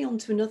of leads me on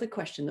to another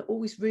question that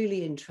always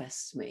really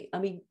interests me. I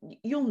mean,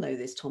 you'll know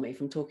this, Tommy,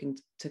 from talking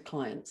to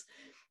clients.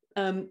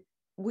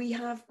 We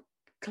have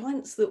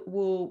clients that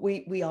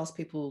we ask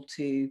people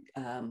to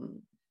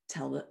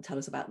tell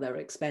us about their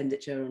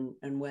expenditure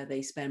and where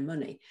they spend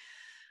money.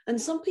 And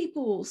some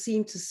people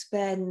seem to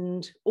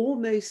spend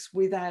almost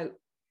without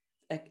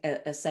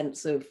a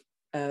sense of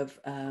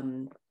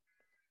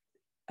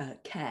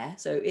care.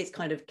 So it's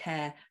kind of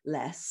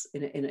careless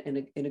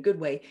in a good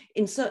way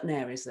in certain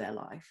areas of their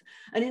life.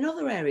 And in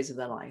other areas of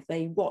their life,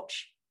 they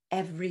watch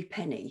every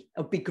penny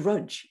or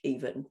begrudge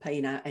even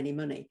paying out any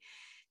money.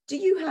 Do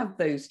you have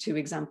those two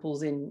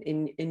examples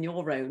in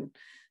your own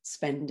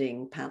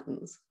spending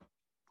patterns?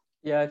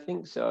 Yeah, I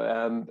think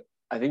so.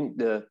 I think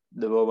the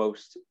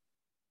almost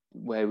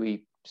where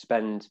we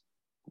spend,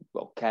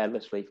 well,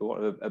 carelessly, for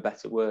want of a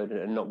better word,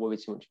 and not worry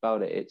too much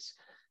about it.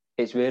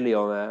 It's really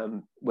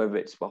on whether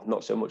it's, well,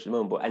 not so much at the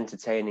moment, but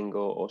entertaining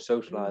or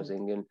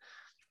socializing. And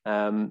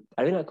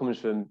I think that comes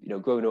from,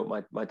 growing up,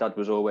 my dad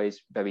was always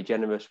very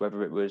generous,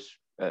 whether it was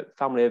at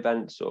family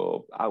events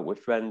or out with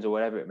friends or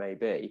whatever it may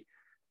be.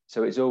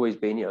 So it's always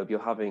been, if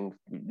you're having,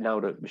 now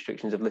that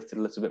restrictions have lifted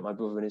a little bit, my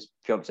brother and his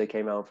fiance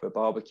came out for a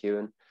barbecue,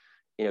 and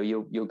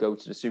you'll go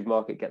to the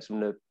supermarket, get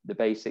some of the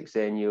basics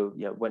in. You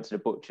went to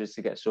the butcher's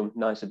to get some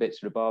nicer bits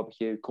for the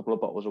barbecue, a couple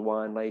of bottles of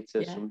wine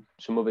later,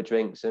 some other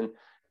drinks, and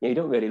you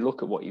don't really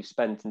look at what you've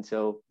spent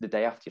until the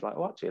day after. You're like,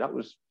 oh, actually, that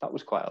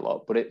was quite a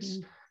lot. But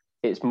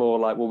it's more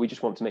like, well, we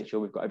just want to make sure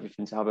we've got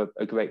everything to have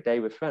a great day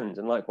with friends.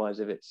 And likewise,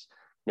 if it's,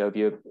 if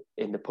you're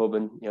in the pub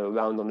and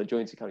around on the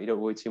joint account, you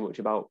don't worry too much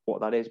about what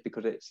that is,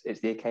 because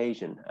it's the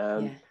occasion.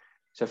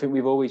 So I think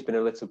we've always been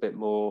a little bit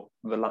more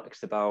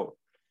relaxed about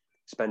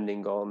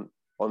spending on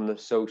the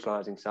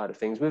socializing side of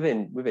things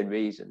within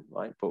reason,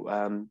 right?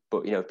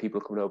 But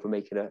people coming over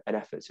making an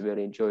effort to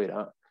really enjoy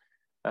that.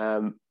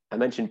 I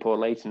mentioned poor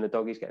Leighton, the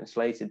dog is getting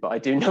slated, but I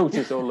do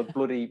notice all the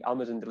bloody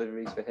Amazon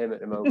deliveries for him at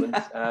the moment.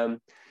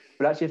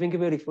 But actually, I think a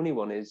really funny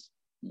one is,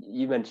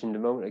 you mentioned a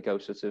moment ago,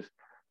 sort of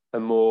a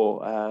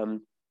more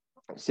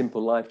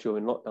simple life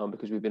during lockdown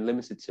because we've been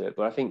limited to it.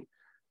 But I think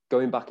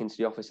going back into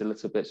the office a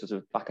little bit, sort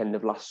of back end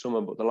of last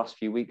summer, but the last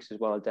few weeks as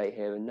well, a day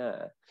here and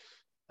there,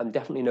 I'm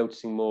definitely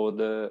noticing more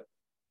the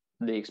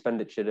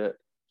expenditure that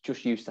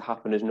just used to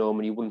happen as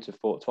normal, you wouldn't have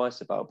thought twice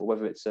about. But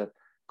whether it's a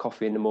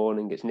coffee in the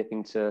morning, it's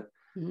nipping to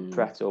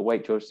Pret or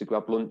Waitrose to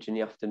grab lunch in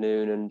the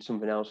afternoon, and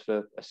something else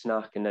for a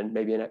snack, and then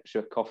maybe an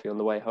extra coffee on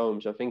the way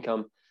home. So I think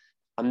I'm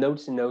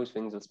noticing those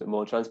things a little bit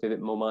more, trying to be a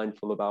bit more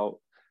mindful about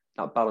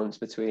that balance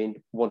between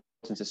wanting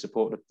to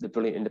support the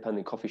brilliant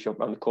independent coffee shop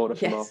around the corner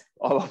from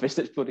our office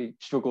that's bloody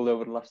struggled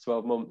over the last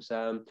 12 months,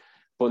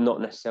 but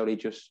not necessarily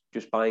just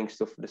buying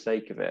stuff for the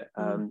sake of it.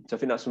 So I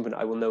think that's something that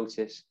I will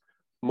notice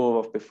more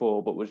of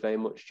before, but was very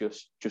much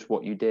just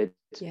what you did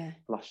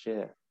last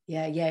year.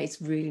 Yeah,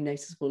 it's really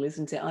noticeable,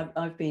 isn't it?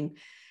 I've been,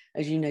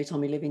 as you know,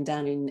 Tommy, living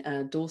down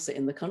in Dorset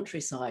in the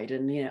countryside,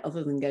 and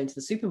other than going to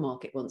the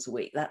supermarket once a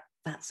week,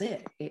 that's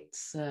it.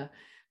 It's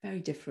very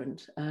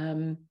different.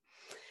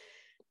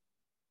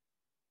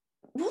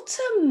 What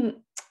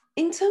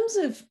in terms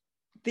of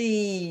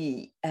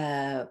the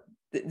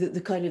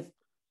kind of,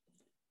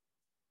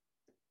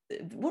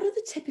 what are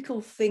the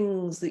typical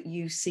things that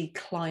you see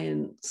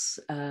clients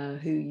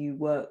who you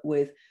work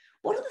with?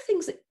 What are the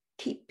things that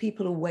keep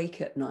people awake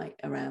at night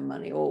around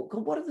money, or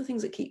what are the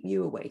things that keep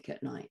you awake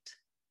at night?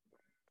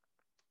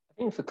 I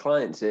think for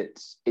clients, it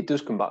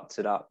does come back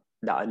to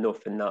that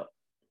enough and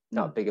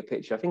that bigger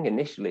picture. I think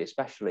initially,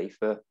 especially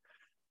for,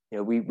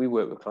 we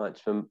work with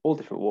clients from all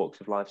different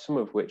walks of life, some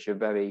of which are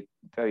very,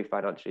 very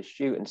financially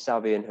astute and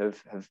savvy and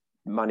have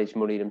managed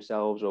money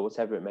themselves or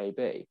whatever it may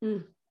be.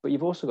 But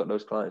you've also got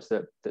those clients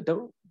that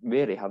don't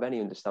really have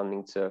any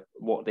understanding to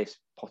what this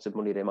pot of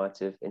money they might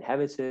have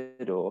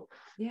inherited or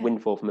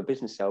windfall from a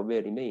business sale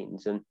really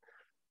means. And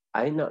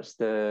I think that's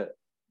the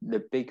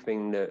big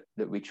thing that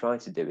we try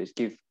to do, is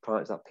give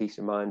clients that peace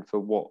of mind for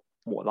what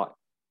that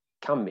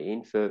can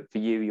mean for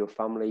you, your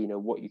family,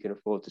 what you can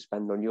afford to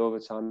spend on your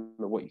retirement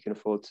and what you can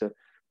afford to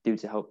do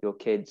to help your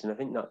kids. And I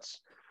think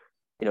that's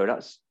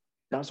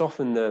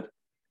often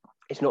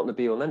it's not the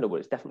be all and end all, but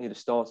it's definitely the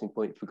starting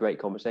point for great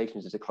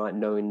conversations as a client,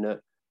 knowing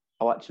that,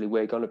 actually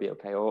we're going to be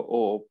okay,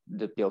 or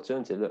the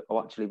alternative that,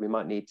 actually we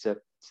might need to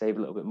save a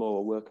little bit more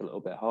or work a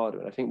little bit harder.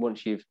 And I think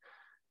once you've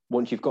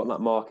got that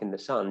mark in the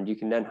sand, you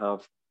can then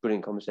have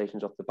brilliant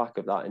conversations off the back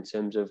of that in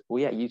terms of,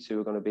 well, yeah, you two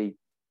are going to be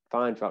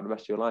fine throughout the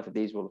rest of your life if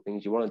these are all the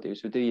things you want to do.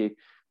 So do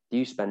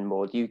you spend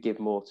more? Do you give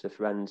more to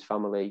friends,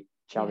 family,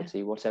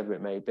 charity, whatever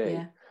it may be?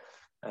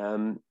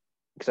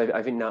 Because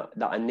I think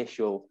that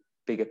initial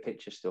bigger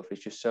picture stuff is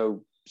just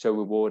so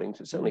rewarding.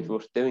 So certainly for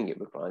us doing it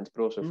with clients,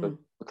 but also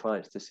for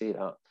clients to see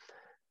that.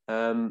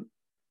 And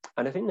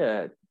I think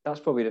that's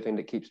probably the thing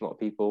that keeps a lot of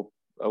people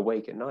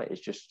awake at night, is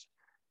just,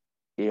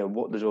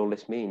 what does all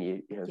this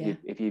mean?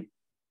 If you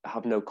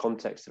have no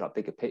context to that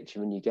bigger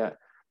picture, and you get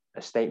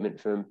a statement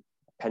from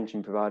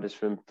pension providers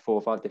from 4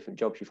 or 5 different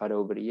jobs you've had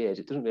over the years,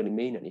 it doesn't really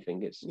mean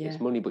anything. It's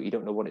money, but you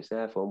don't know what it's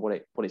there for and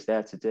what it's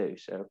there to do.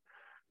 So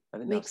I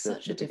think makes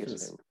that's such a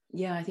difference.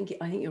 Yeah, I think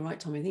you're right,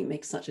 Tommy. I think it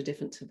makes such a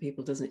difference to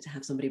people, doesn't it, to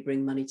have somebody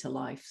bring money to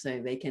life, so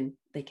they can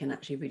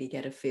actually really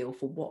get a feel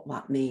for what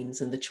that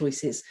means and the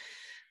choices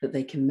that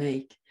they can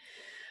make.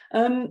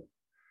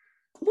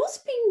 What's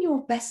been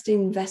your best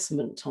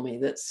investment, Tommy,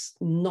 that's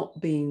not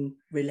been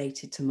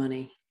related to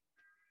money?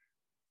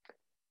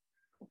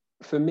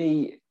 For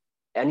me,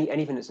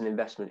 anything that's an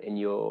investment in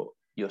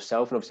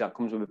yourself, and obviously that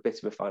comes with a bit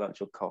of a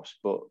financial cost,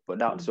 but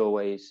that's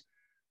always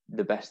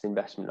the best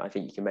investment I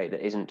think you can make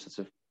that isn't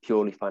sort of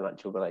purely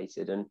financial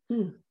related. And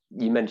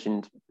you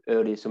mentioned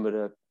earlier some of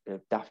the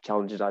daft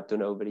challenges I've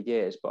done over the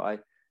years, but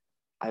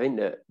I think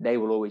that they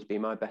will always be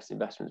my best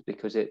investments,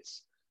 because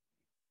it's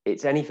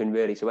anything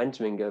really. So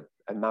entering a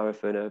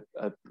marathon,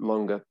 a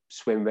longer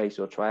swim race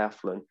or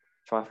triathlon,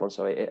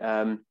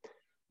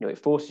 it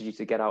forces you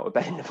to get out of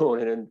bed in the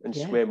morning and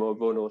swim or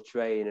run or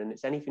train. And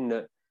it's anything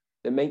that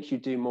makes you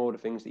do more of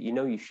the things that you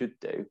know you should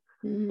do,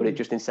 but it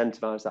just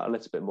incentivizes that a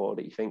little bit more,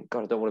 that you think,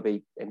 God, I don't want to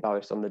be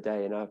embarrassed on the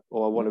day,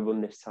 or I want to run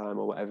this time,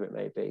 or whatever it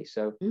may be.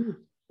 So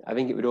I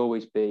think it would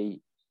always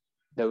be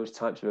those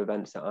types of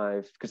events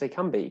that because they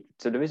can be,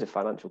 so there is a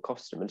financial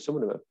cost to them, and some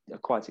of them are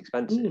quite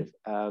expensive.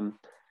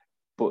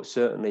 But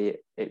certainly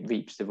it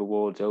reaps the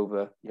rewards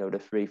over, the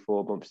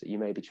 3-4 months that you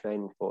may be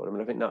training for them.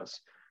 And I think that's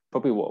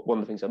probably one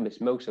of the things I've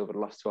missed most over the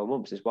last 12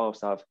 months is,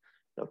 whilst I've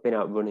been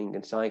out running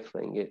and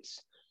cycling,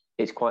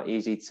 it's quite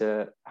easy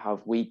to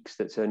have weeks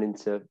that turn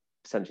into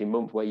potentially a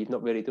month where you've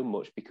not really done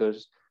much,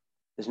 because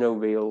there's no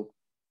real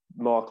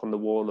mark on the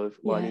wall of,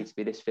 I need to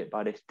be this fit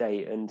by this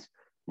date. And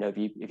if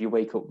you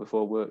wake up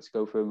before work to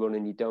go for a run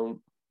and you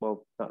don't,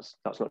 well, that's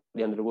not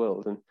the end of the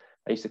world. And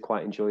I used to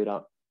quite enjoy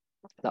that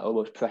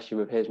almost pressure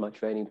of, here's my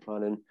training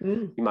plan. And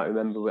you might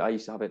remember I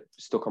used to have it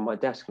stuck on my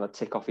desk, and I'd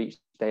tick off each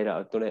day that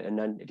I've done it, and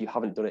then if you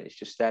haven't done it, it's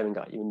just staring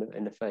at you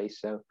in the face.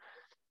 So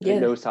I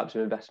think those types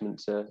of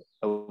investments are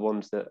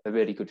ones that are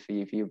really good for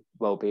your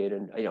well-being.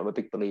 And I'm a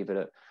big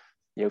believer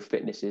that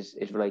fitness is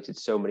related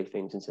to so many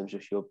things in terms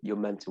of your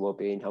mental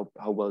well-being,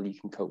 how well you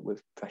can cope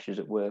with pressures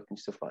at work and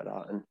stuff like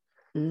that. And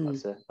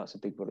that's a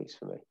big release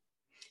for me.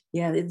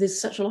 Yeah, there's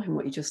such a lot in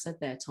what you just said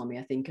there, Tommy.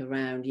 I think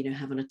around,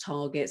 having a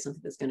target,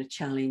 something that's going to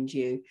challenge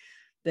you,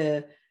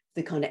 the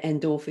kind of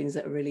endorphins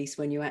that are released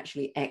when you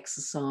actually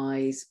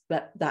exercise,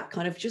 that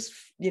kind of just,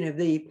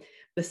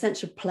 the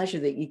sense of pleasure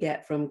that you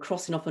get from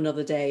crossing off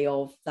another day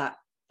of that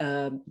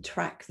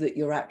track that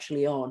you're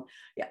actually on.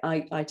 Yeah,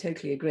 I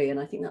totally agree. And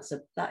I think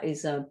that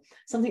is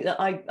something that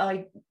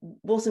I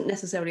wasn't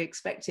necessarily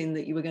expecting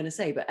that you were going to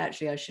say, but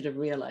actually I should have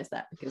realized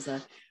that, because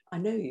I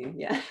know you.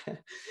 Yeah.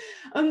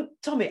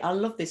 Tommy, I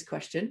love this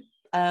question.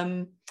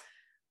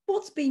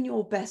 What's been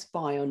your best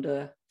buy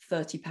under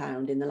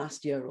 £30 in the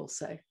last year or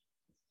so?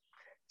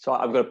 So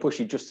I'm going to push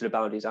you just to the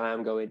boundaries. I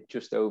am going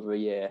just over a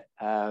year.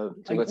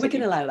 We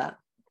can allow that.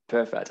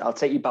 Perfect. I'll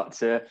take you back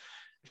to,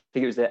 I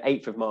think it was the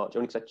 8th of March,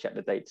 only because I checked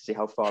the date to see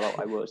how far out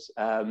I was.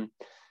 So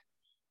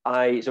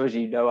as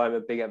you know, I'm a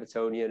big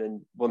Evertonian,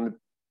 and one of the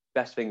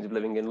best things of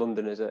living in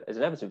London as an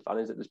Everton fan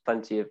is that there's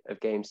plenty of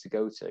games to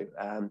go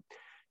to.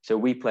 So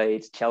we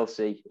played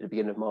Chelsea at the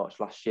beginning of March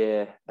last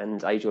year,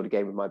 and I enjoyed a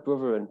game with my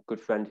brother and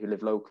good friend who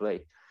live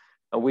locally.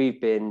 And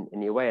we've been in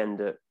the away end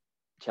at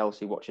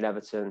Chelsea watching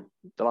Everton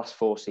the last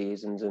 4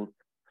 seasons, and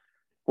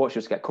watched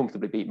us get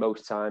comfortably beat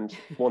most times.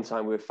 One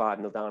time we were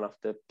 5-0 down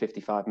after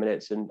 55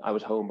 minutes, and I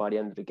was home by the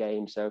end of the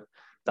game. So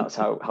that's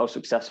how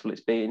successful it's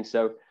been.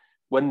 So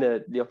when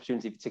the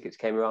opportunity for tickets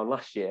came around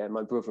last year,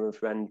 my brother and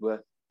friend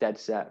were dead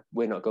set,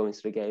 we're not going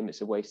to the game.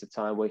 It's a waste of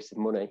time, waste of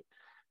money.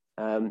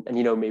 And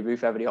me,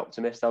 Ruth, ever the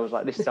optimist, I was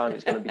like, this time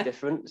it's going to be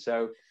different.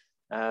 So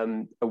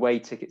away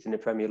tickets in the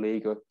Premier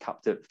League are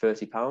capped at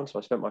 £30. So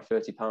I spent my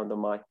 £30 on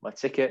my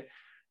ticket,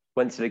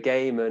 went to the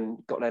game and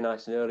got there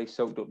nice and early,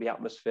 soaked up the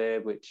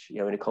atmosphere, which,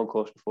 in a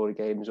concourse before the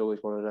game is always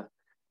one of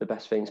the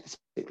best things,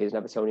 particularly as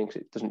an Evertonian,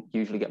 because it doesn't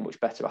usually get much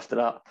better after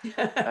that.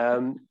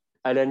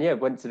 And then,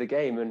 went to the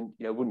game, and,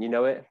 wouldn't you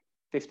know it,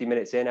 50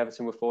 minutes in,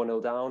 Everton were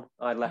 4-0 down.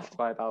 I left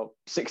by about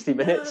 60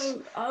 minutes.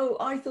 Oh,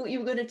 I thought you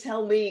were going to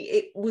tell me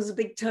it was a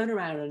big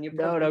turnaround on your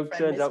brother. No,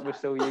 turns out we're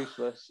still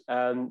useless.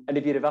 And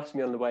if you'd have asked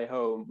me on the way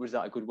home, was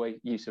that a good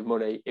use of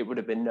money? It would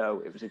have been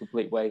no. It was a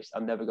complete waste.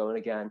 I'm never going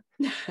again.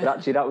 But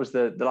actually, that was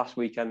the last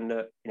weekend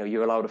that,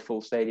 you're allowed a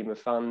full stadium of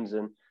fans.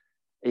 And,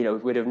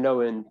 if we'd have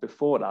known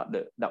before that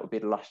would be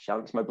the last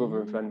chance, my brother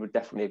and friend would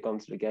definitely have gone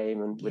to the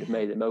game and would have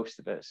made the most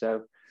of it.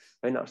 So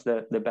I think that's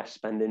the best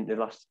spending the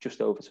last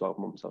just over 12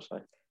 months or so.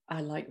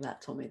 I like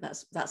that, Tommy.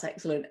 That's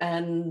excellent.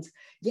 And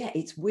yeah,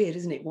 it's weird,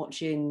 isn't it,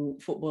 watching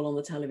football on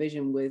the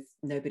television with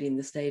nobody in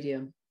the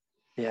stadium?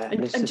 Yeah,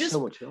 and it's just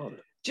so much fun.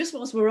 Just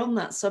whilst we're on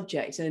that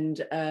subject and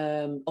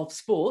of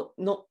sport,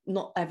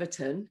 not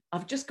Everton,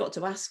 I've just got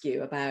to ask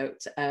you about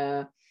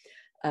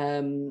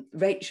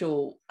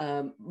Rachel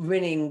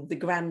winning the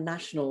Grand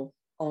National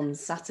on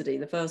Saturday,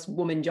 the first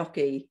woman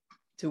jockey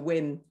to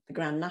win the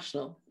Grand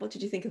National. What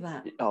did you think of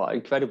that? Oh,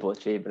 incredible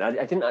achievement.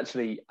 I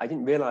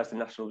didn't realise the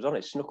National was on.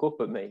 It snuck up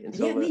at me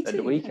until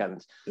the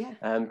weekend.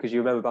 Yeah. Because you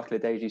remember back in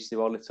the days, we used to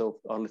do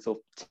our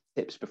little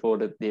tips before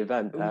the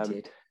event. We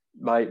did.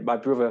 My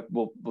brother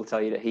will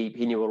tell you that he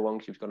knew all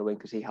along she was going to win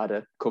because he had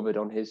her covered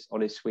on his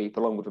sweep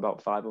along with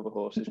about 5 other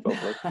horses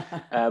probably.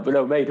 But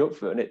no, made up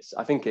for it. And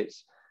I think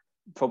it's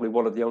probably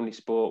one of the only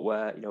sport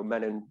where, you know,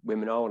 men and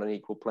women are on an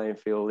equal playing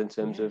field in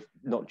terms of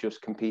not just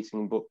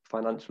competing but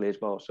financially as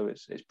well. So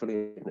it's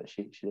brilliant that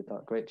she did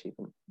that. Great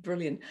achievement.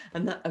 Brilliant.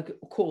 And that, of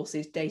course,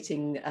 is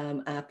dating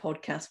our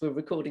podcast. We're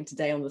recording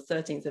today on the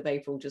 13th of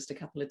April, just a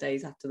couple of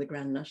days after the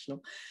Grand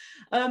National.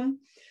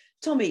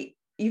 Tommy,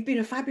 you've been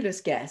a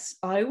fabulous guest.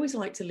 I always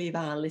like to leave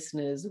our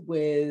listeners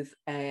with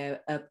a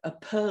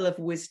pearl of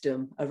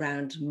wisdom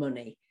around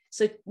money.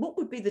 So what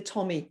would be the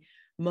Tommy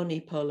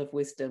money pearl of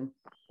wisdom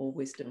or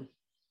wisdom?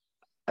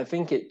 I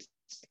think it's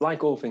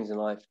like all things in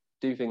life,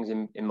 do things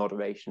in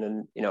moderation.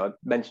 And, you know, I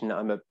mentioned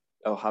that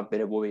I have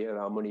been a worrier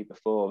around money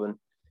before. And,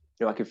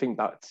 you know, I can think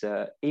back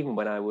to even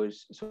when I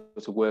was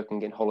sort of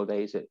working in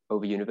holidays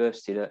over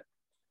university, that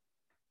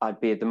I'd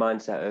be at the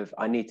mindset of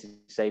I need to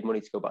save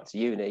money to go back to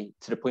uni,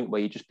 to the point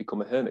where you just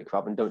become a hermit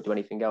crab and don't do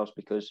anything else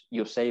because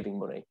you're saving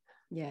money.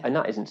 Yeah. And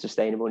that isn't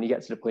sustainable. And you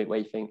get to the point where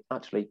you think,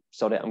 actually,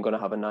 sod it, I'm going to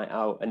have a night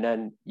out. And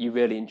then you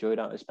really enjoy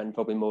that and spend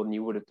probably more than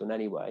you would have done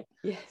anyway.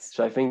 Yes.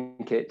 So I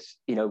think it's,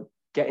 you know,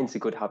 get into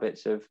good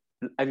habits of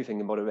everything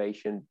in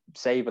moderation,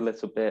 save a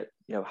little bit,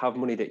 you know, have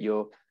money that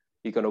you're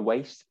going to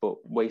waste, but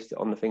waste it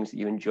on the things that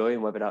you enjoy.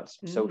 And whether that's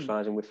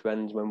socializing with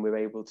friends when we're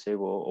able to,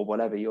 or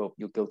whatever your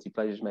guilty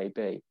pleasures may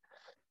be.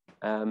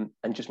 And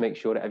just make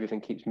sure that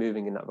everything keeps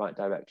moving in that right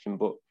direction.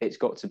 But it's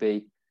got to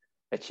be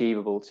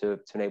achievable to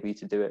enable you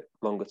to do it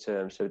longer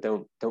term. So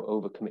don't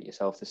overcommit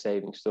yourself to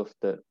saving stuff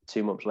that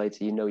 2 months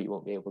later you know you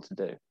won't be able to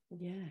do.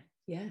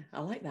 Yeah,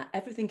 I like that.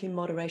 Everything in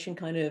moderation,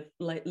 kind of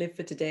like live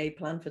for today,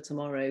 plan for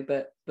tomorrow,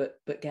 but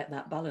get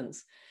that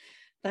balance.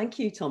 Thank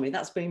you, Tommy.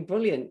 That's been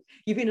brilliant.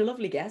 You've been a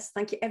lovely guest.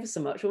 Thank you ever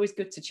so much. Always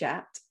good to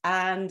chat.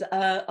 And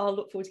I'll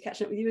look forward to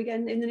catching up with you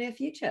again in the near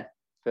future.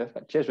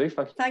 Perfect. Cheers, Ruth.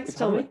 Thanks,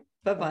 Tommy.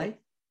 Bye-bye.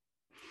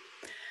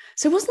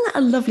 So wasn't that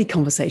a lovely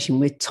conversation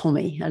with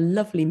Tommy, a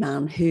lovely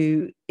man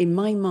who, in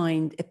my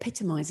mind,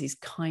 epitomizes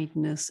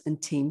kindness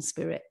and team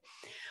spirit?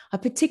 I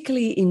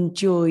particularly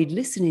enjoyed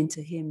listening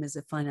to him as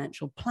a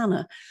financial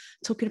planner,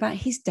 talking about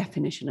his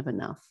definition of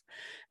enough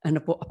and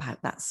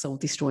about that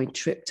soul-destroying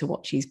trip to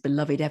watch his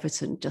beloved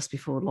Everton just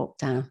before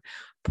lockdown.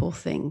 Poor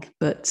thing,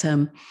 but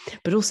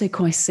also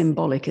quite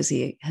symbolic, as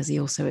he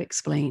also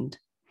explained.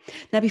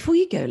 Now, before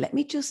you go, let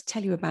me just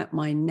tell you about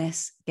my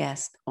next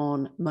guest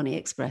on Money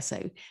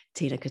Espresso,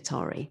 Tina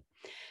Kotari.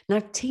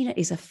 Now, Tina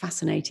is a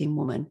fascinating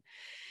woman.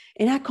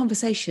 In our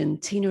conversation,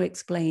 Tina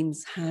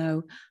explains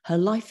how her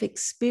life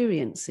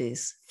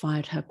experiences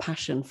fired her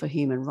passion for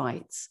human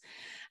rights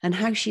and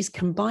how she's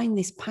combined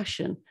this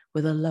passion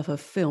with a love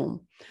of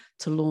film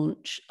to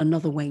launch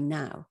Another Way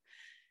Now,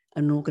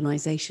 an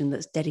organisation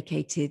that's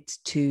dedicated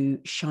to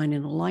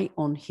shining a light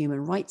on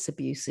human rights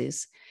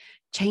abuses,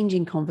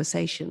 changing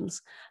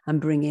conversations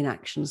and bringing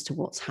actions to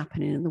what's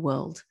happening in the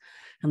world.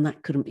 And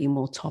that couldn't be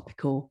more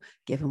topical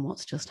given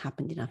what's just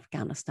happened in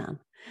Afghanistan.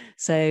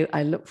 So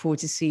I look forward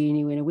to seeing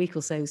you in a week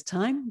or so's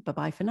time.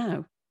 Bye-bye for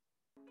now.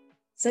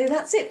 So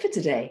that's it for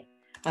today.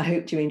 I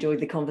hope you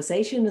enjoyed the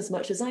conversation as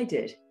much as I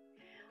did.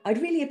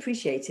 I'd really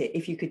appreciate it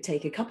if you could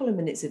take a couple of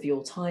minutes of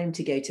your time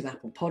to go to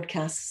Apple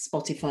Podcasts,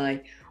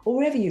 Spotify, or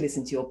wherever you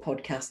listen to your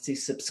podcasts to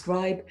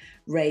subscribe,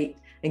 rate,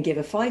 and give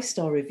a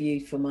 5-star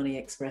review for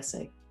Money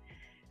Espresso.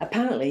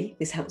 Apparently,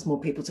 this helps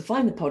more people to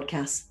find the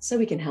podcast so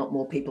we can help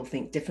more people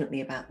think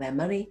differently about their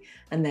money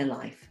and their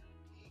life.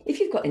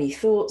 If you've got any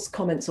thoughts,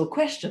 comments, or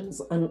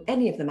questions on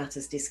any of the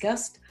matters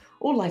discussed,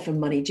 or life and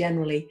money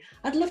generally,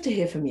 I'd love to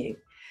hear from you.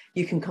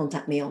 You can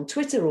contact me on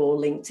Twitter or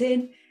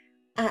LinkedIn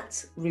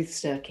at Ruth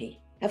Sturkey.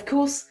 Of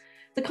course,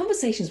 the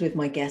conversations with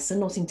my guests are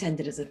not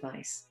intended as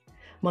advice.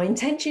 My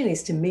intention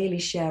is to merely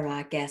share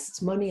our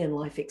guests' money and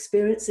life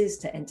experiences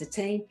to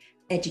entertain,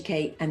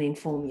 educate, and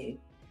inform you.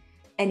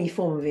 Any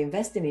form of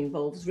investing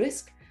involves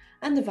risk,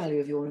 and the value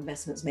of your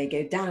investments may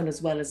go down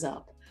as well as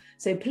up.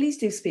 So please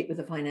do speak with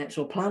a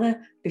financial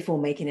planner before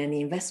making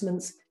any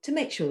investments to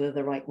make sure they're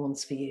the right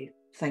ones for you.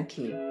 Thank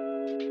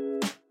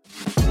you.